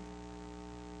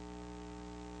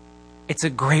 It's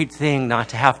a great thing not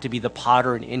to have to be the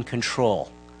potter and in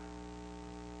control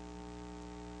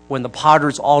when the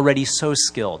potter's already so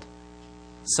skilled,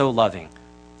 so loving,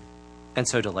 and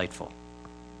so delightful.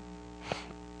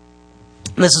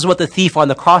 And this is what the thief on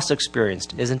the cross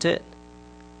experienced, isn't it?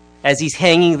 as he's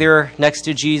hanging there next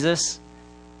to Jesus.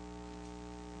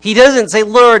 He doesn't say,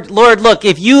 Lord, look,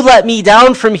 if you let me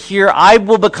down from here, I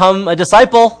will become a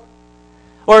disciple.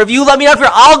 Or if you let me down from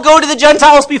here, I'll go to the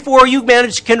Gentiles before you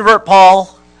manage to convert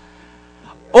Paul.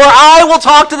 Or I will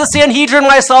talk to the Sanhedrin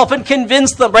myself and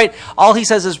convince them, right? All he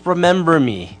says is, remember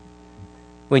me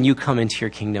when you come into your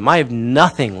kingdom. I have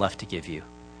nothing left to give you.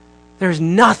 There's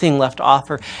nothing left to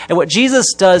offer. And what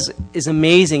Jesus does is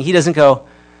amazing. He doesn't go,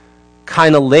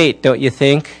 kind of late, don't you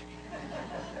think?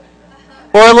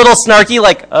 Or a little snarky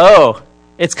like, oh,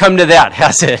 it's come to that,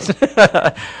 has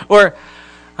it? Or,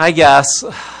 I guess.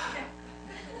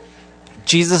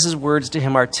 Jesus' words to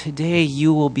him are, today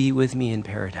you will be with me in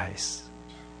paradise.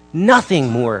 Nothing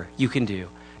more you can do.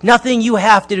 Nothing you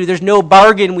have to do. There's no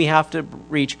bargain we have to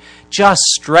reach. Just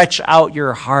stretch out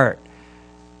your heart,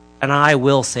 and I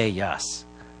will say yes.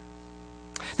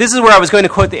 This is where I was going to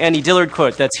quote the Andy Dillard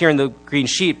quote that's here in the green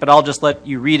sheet, but I'll just let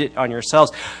you read it on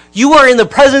yourselves. You are in the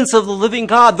presence of the living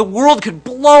God. The world could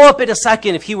blow up in a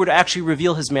second if he were to actually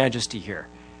reveal his majesty here.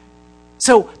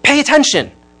 So pay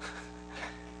attention.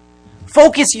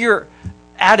 Focus your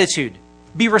attitude.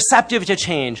 Be receptive to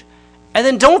change. And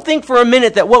then don't think for a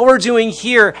minute that what we're doing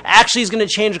here actually is going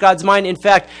to change God's mind. In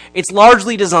fact, it's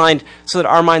largely designed so that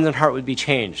our minds and heart would be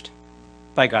changed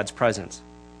by God's presence.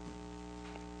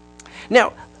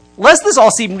 Now, lest this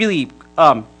all seem really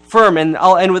firm, and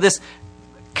I'll end with this,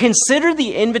 consider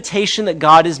the invitation that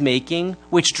God is making,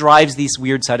 which drives these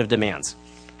weird set of demands,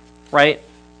 right?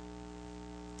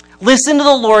 Listen to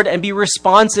the Lord and be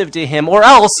responsive to him, or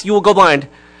else you will go blind.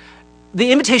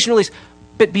 The invitation really is,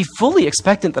 but be fully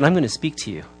expectant that I'm going to speak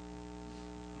to you.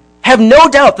 Have no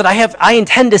doubt that I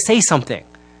intend to say something.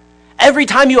 Every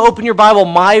time you open your Bible,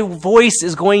 my voice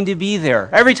is going to be there.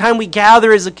 Every time we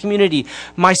gather as a community,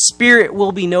 my spirit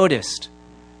will be noticed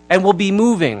and will be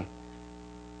moving.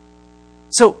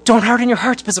 So don't harden your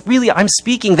hearts, because really I'm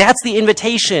speaking. That's the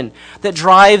invitation that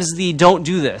drives the don't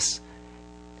do this.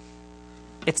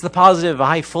 It's the positive,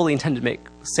 I fully intend to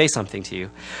say something to you.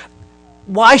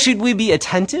 Why should we be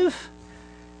attentive?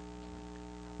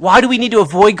 Why do we need to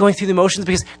avoid going through the motions?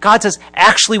 Because God says,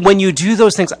 actually, when you do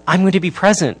those things, I'm going to be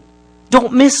present.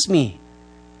 Don't miss me.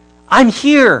 I'm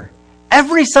here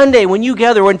every Sunday when you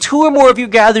gather, when two or more of you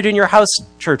gathered in your house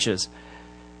churches,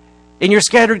 in your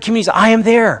scattered communities, I am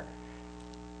there.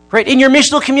 Right? In your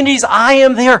missional communities, I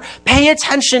am there. Pay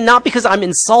attention, not because I'm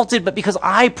insulted, but because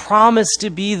I promise to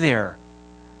be there.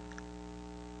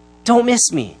 Don't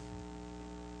miss me.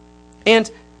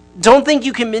 And don't think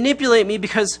you can manipulate me,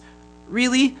 because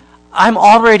really, I'm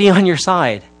already on your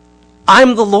side.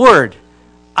 I'm the Lord.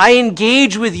 I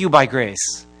engage with you by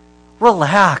grace.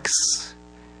 Relax.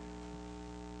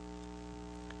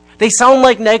 They sound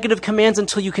like negative commands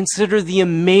until you consider the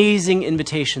amazing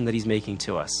invitation that he's making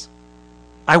to us.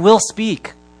 I will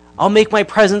speak. I'll make my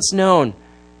presence known,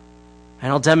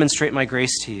 and I'll demonstrate my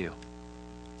grace to you.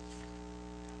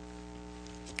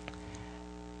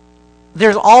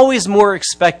 There's always more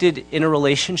expected in a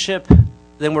relationship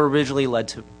than we're originally led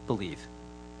to believe.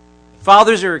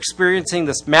 Fathers are experiencing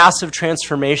this massive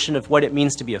transformation of what it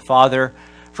means to be a father,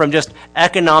 from just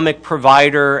economic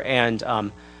provider and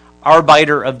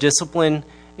arbiter of discipline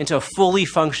into a fully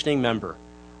functioning member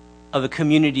of a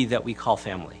community that we call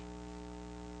family.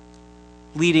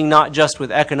 Leading not just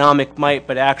with economic might,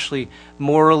 but actually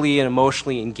morally and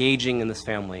emotionally engaging in this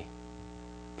family.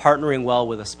 Partnering well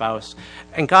with a spouse.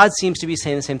 And God seems to be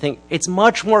saying the same thing. It's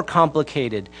much more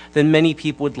complicated than many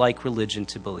people would like religion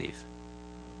to believe.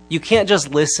 You can't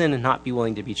just listen and not be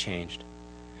willing to be changed.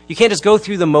 You can't just go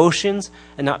through the motions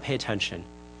and not pay attention.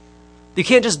 You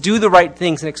can't just do the right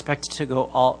things and expect it to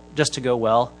go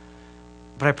well.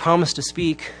 But I promise to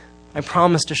speak. I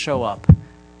promise to show up.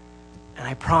 And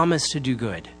I promise to do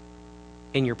good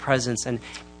in your presence. And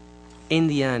in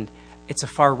the end, it's a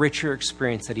far richer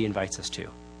experience that he invites us to.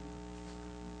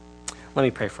 Let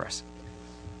me pray for us.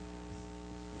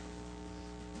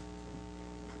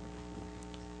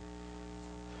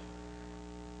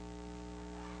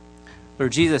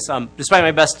 Lord Jesus, despite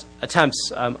my best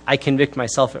attempts, I convict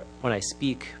myself when I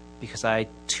speak, because I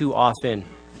too often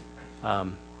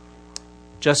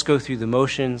just go through the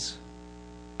motions.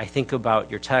 I think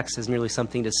about your text as merely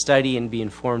something to study and be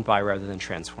informed by rather than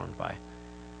transformed by.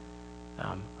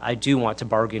 I do want to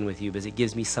bargain with you because it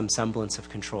gives me some semblance of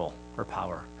control or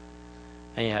power.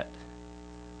 And yet,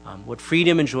 what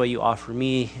freedom and joy you offer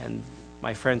me and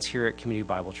my friends here at Community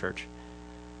Bible Church.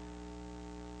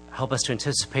 Help us to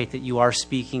anticipate that you are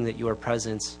speaking, that you are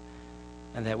present,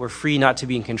 and that we're free not to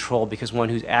be in control, because one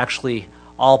who's actually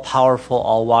all-powerful,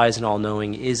 all-wise, and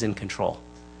all-knowing is in control,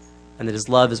 and that his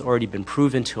love has already been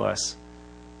proven to us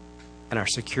and our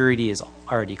security is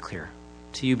already clear.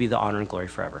 To you be the honor and glory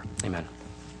forever. Amen.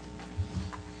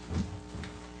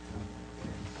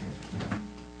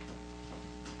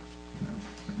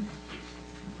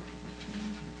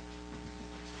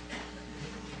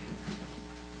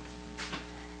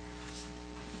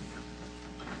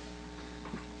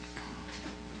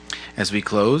 As we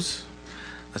close,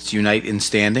 let's unite in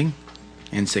standing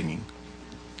and singing.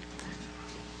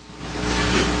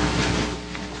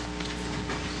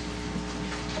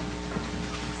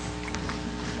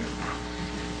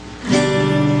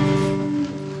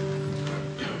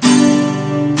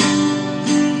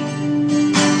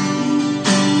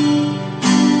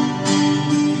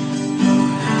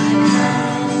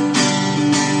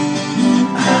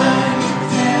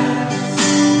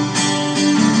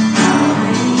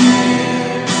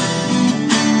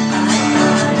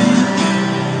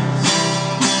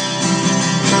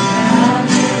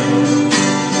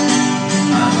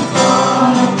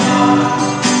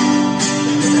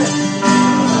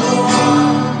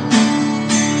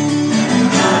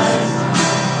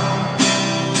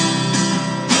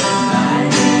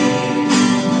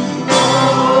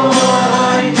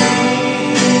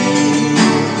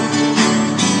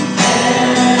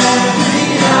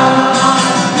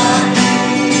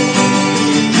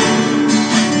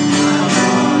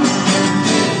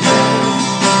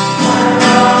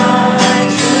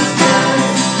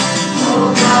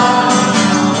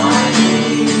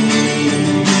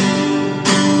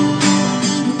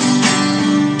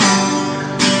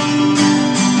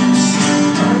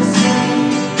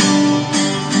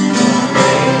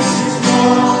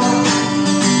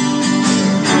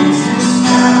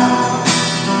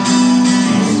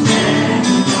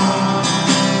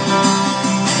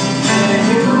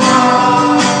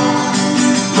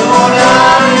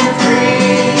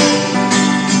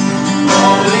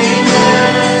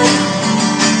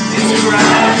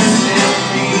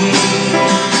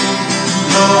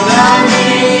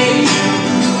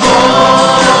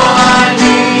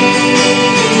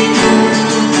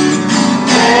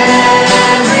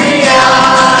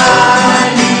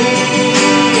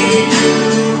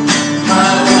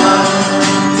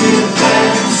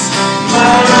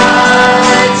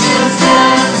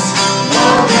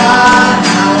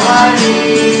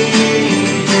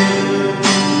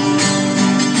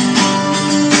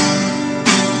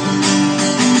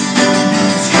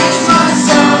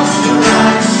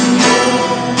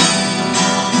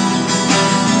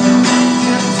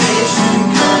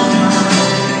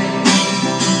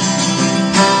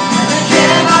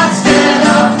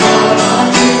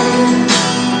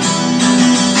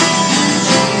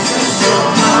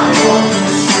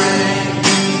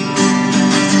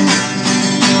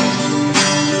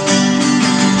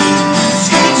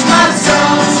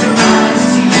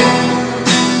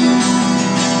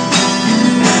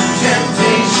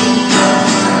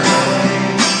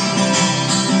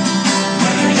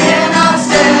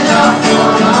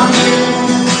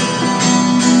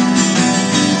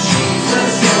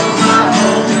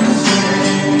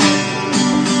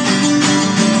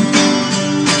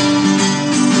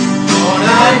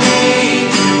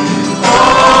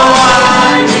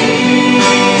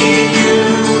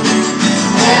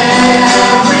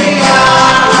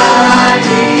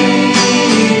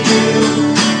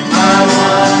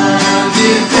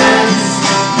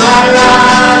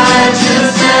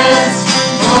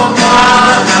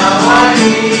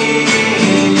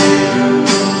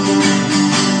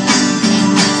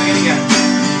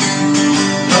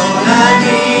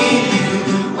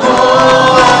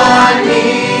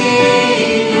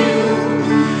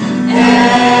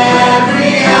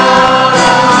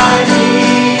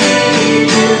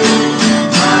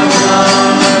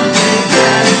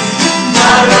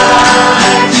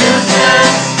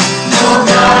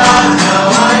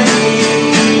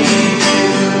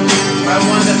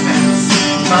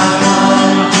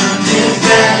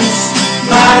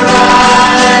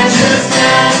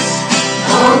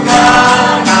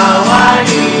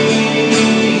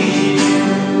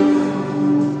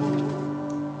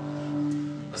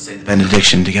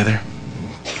 Benediction together.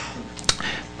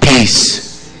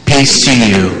 Peace, peace to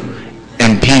you,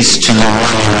 and peace to the one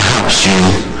who helps you,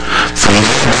 for your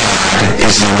God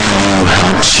is the one who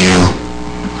helps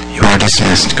you. You are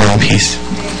dismissed. Go in peace.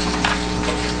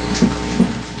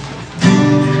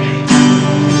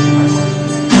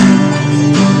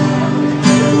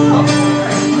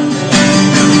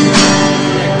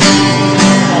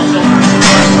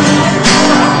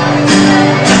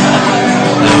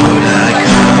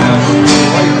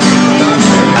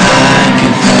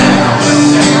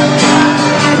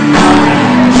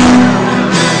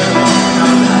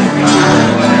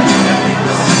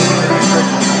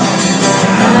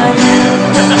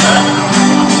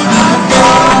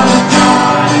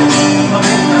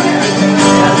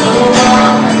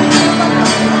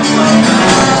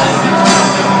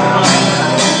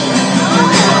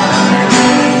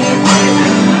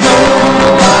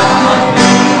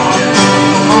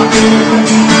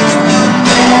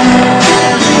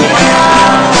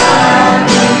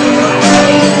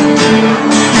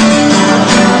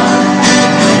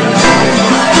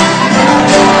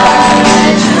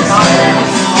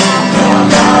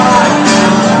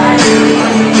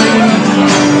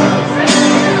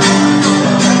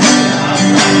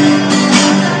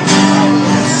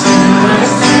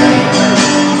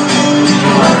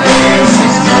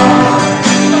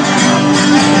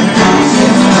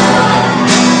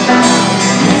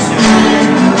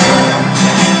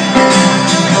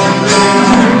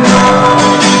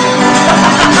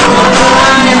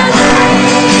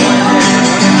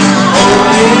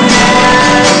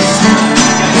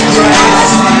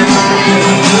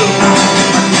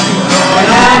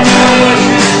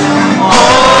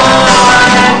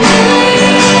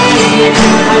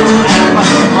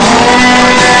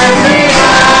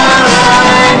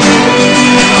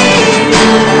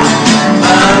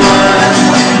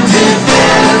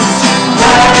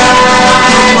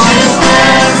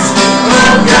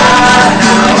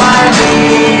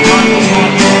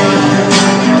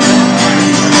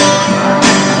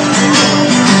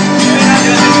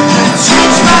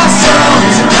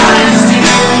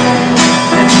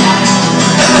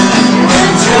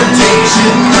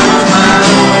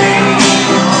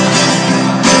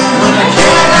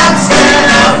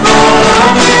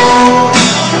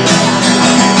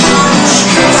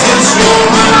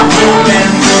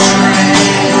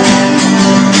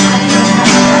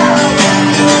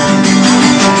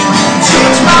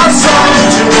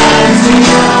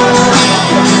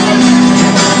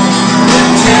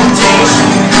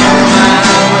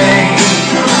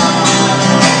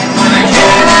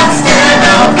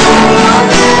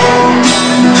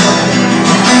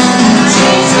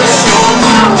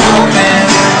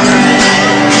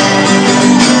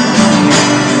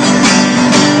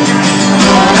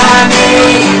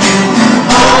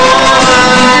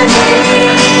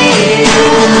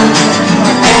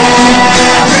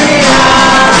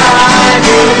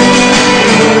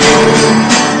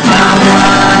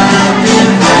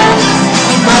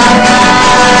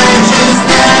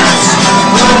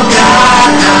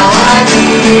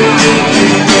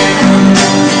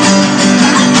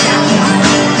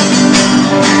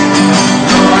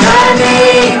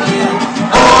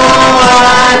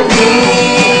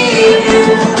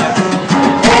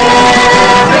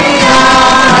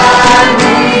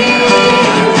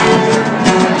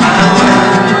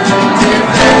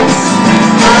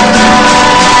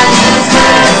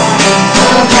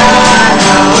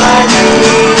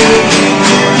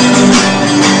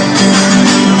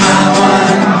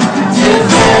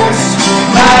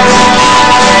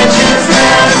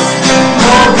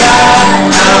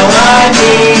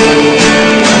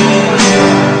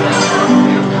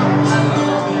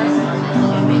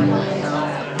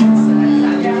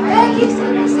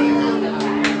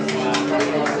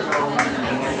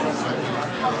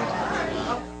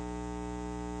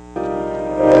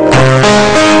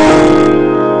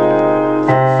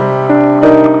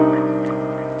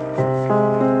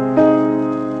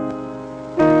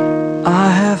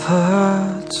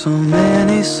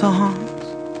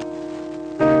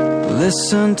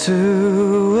 Listen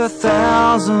to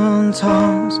 1,000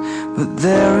 tongues, but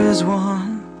there is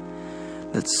one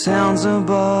that sounds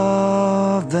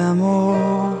above them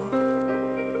all.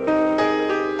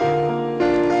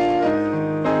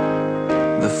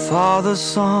 The Father's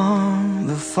song,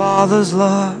 the Father's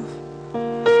love,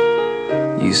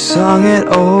 you sung it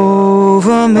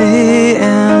over me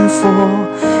and for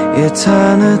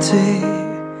eternity.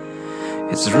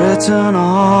 It's written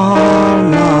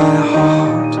on my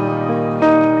heart.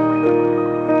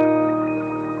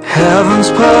 Heaven's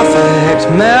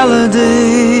perfect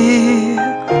melody,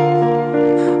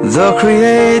 the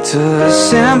Creator's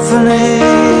symphony,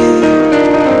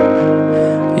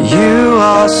 you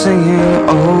are singing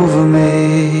over me.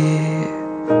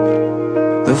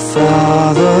 The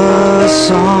Father's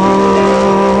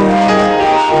song,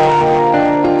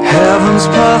 heaven's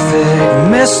perfect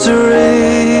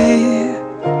mystery,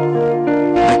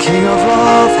 the King of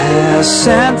love has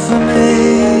sent for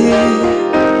me.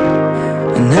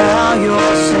 Now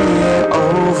you're singing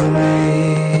over me,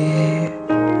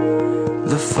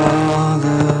 the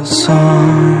Father's song.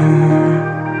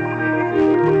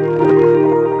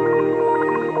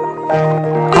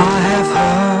 I have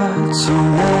heard so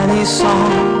many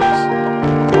songs,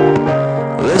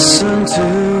 listened to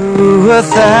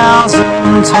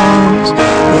 1,000 tongues,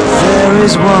 but there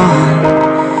is one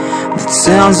that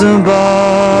sounds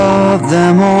above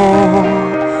them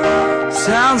all,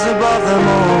 sounds above them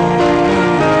all.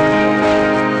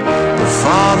 The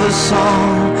Father's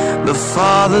song, the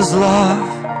Father's love,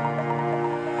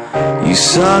 You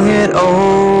sung it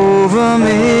over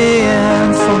me,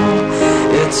 and for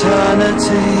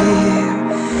eternity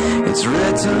it's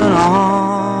written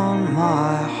on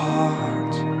my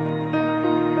heart.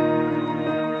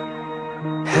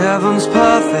 Heaven's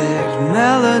perfect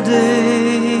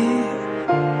melody,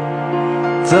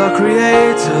 the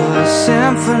Creator's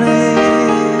symphony.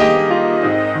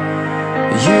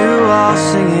 You are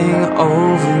singing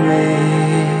over me,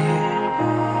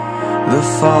 the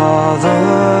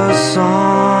Father's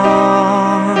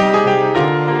song.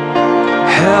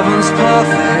 Heaven's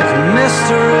perfect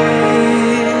mystery,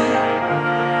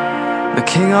 the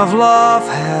King of love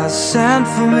has sent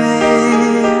for me,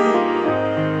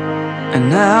 and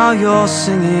now you're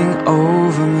singing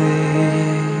over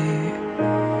me,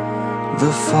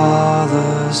 the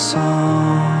Father's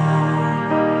song.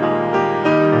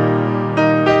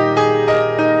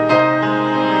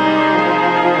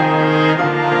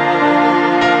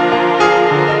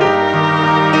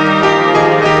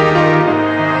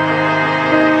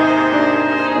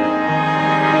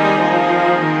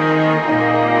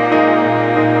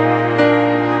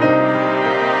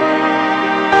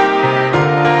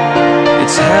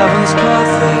 Heaven's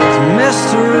perfect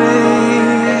mystery,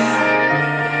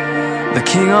 the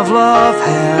King of love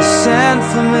has sent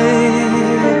for me,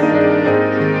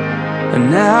 and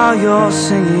now you're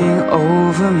singing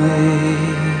over me,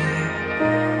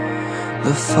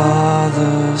 the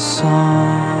Father's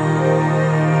song.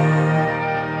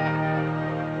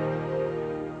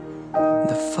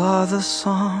 The Father's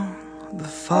song, the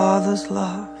Father's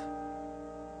love.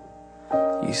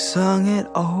 You sung it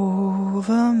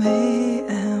over me,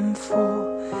 and for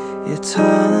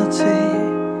eternity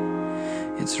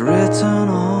it's written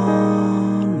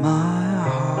on my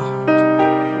heart.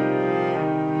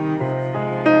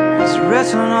 It's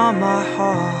written on my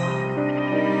heart.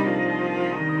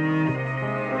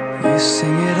 You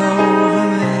sing it over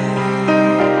me,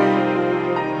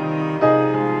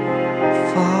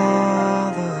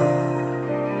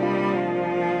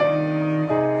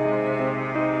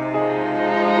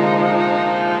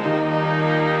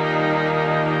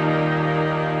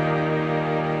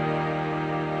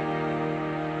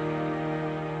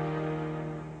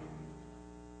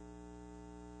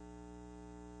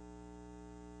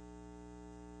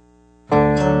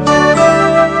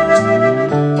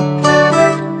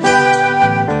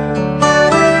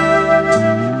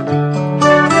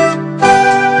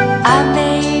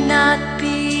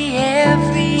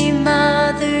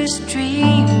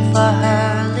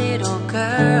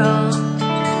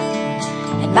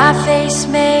 My face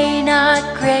may not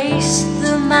grace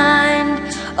the mind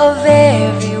of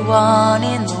everyone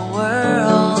in the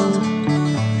world,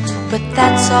 but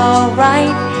that's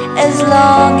alright as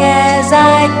long as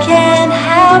I can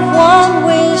have one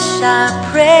wish I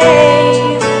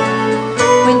pray.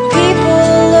 When people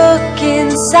look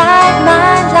inside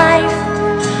my life,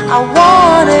 I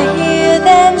wanna hear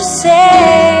them say,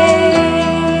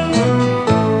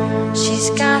 she's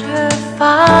got her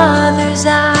father's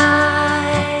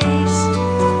eyes,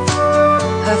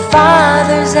 her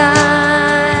father's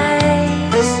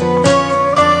eyes,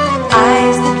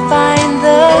 eyes that find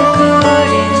the good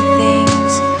in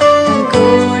things when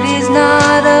good is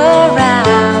not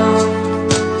around,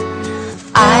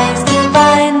 eyes that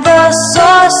find the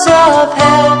source of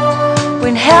help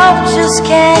when help just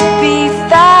can't be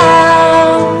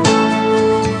found,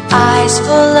 eyes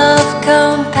full of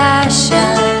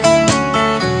compassion,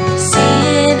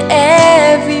 seeing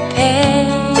every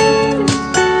pain,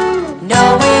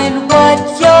 knowing what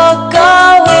you're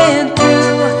going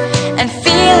through and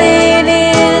feeling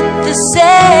it the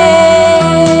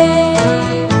same,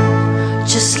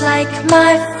 just like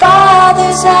my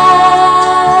father's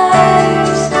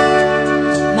eyes,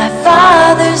 my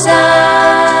father's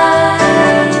eyes,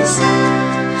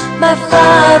 my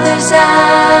father's eyes,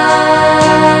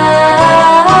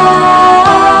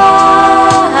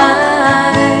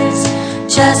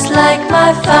 just like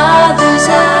my father's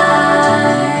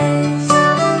eyes.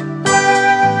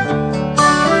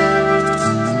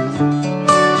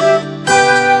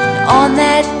 On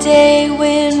that day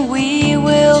when we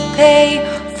will pay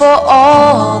for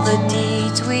all the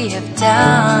deeds we have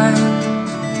done,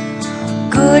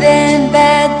 good and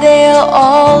bad, they'll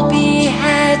all be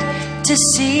had to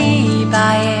see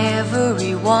by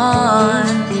everyone.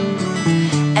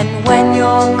 And when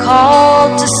you're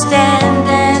called to stand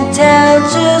and tell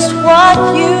just what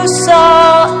you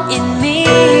saw in me,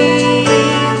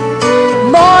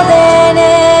 more than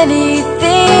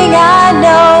anything I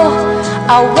know,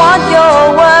 I want your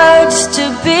words to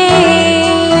be,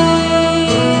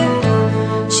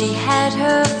 she had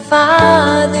her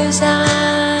father's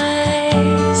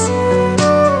eyes,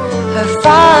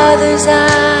 Father's eyes,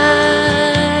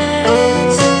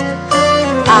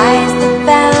 eyes that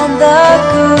found the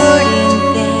good in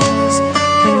things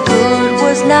when good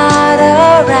was not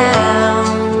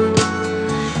around,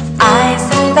 eyes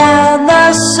that found the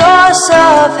source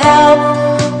of help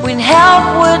when help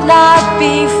would not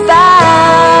be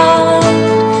found,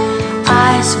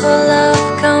 eyes full of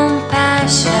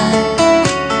compassion,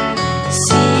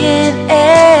 seeing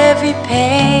every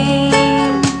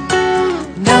pain,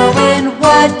 knowing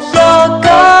what you're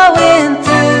going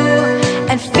through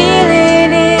and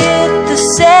feeling it the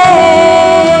same,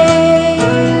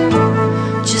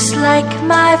 just like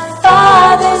my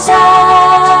Father's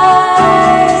eyes,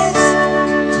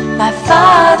 my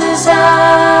Father's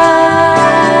eyes,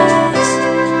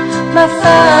 my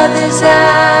Father's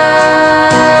eyes,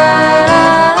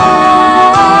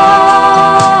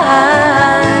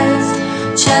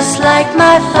 just like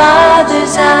my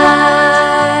Father's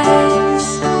eyes,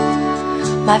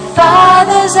 my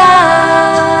Father's eyes,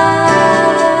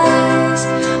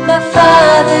 my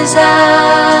Father's eyes,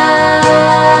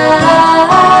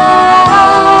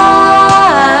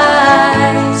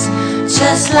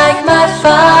 just like my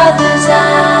Father's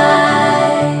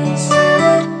eyes.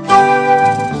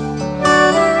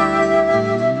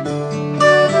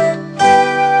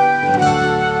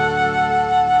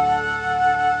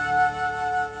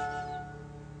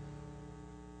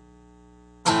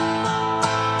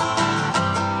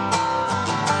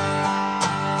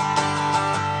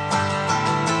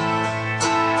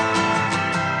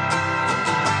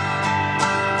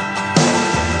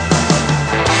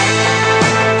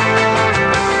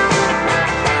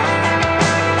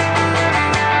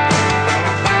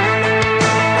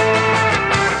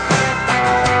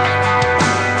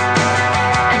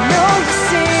 I know you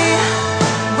see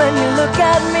when you look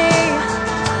at me,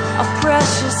 a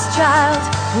precious child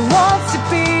who wants to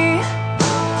be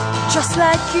just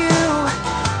like you,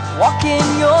 walk in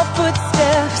your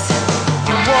footsteps.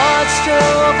 You watched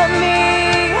over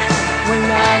me when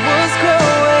I was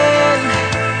growing.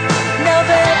 Now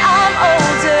that I'm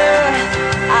older,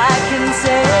 I can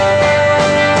say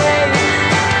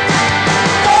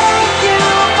thank you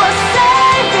for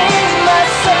saving my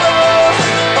soul.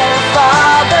 Oh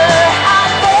Father, I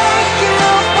thank you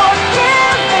for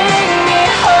giving me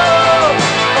hope.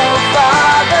 Oh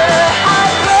Father, I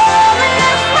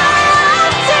promise my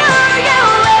life to you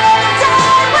and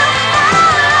I will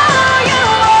follow you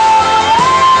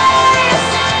always.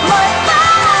 My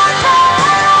Father,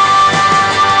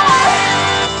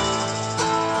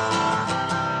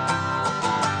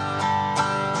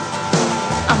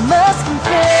 I must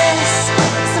confess,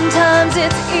 sometimes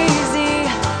it's easy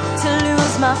to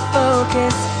lose my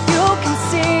focus. You can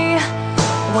see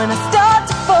when I start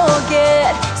to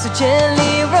forget, so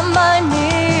gently remind me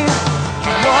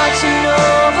you're watching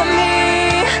over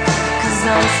me, 'cause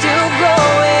I'm still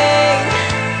growing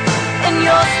and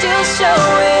you're still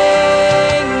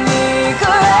showing me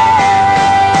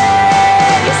grace.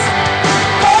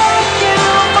 Thank you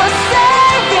for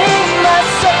saving my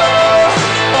soul.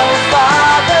 Oh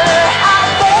Father, I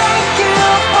thank you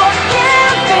for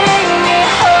giving me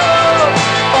hope.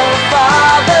 Oh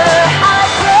Father, I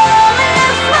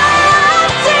promise my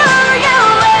life to you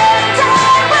and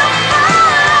I will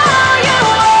follow you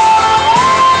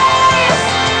always.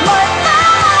 My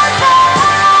Father,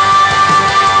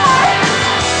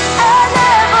 I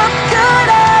never could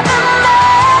have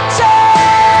imagined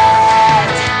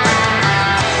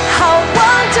how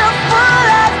wonderful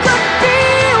life could be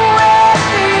with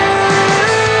you.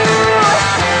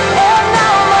 And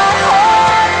now my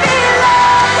heart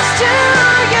belongs to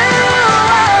you.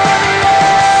 I am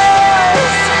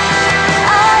yours.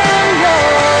 I am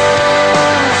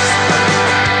yours.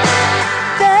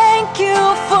 Thank you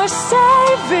for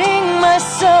saving my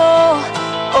soul.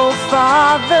 Oh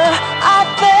Father,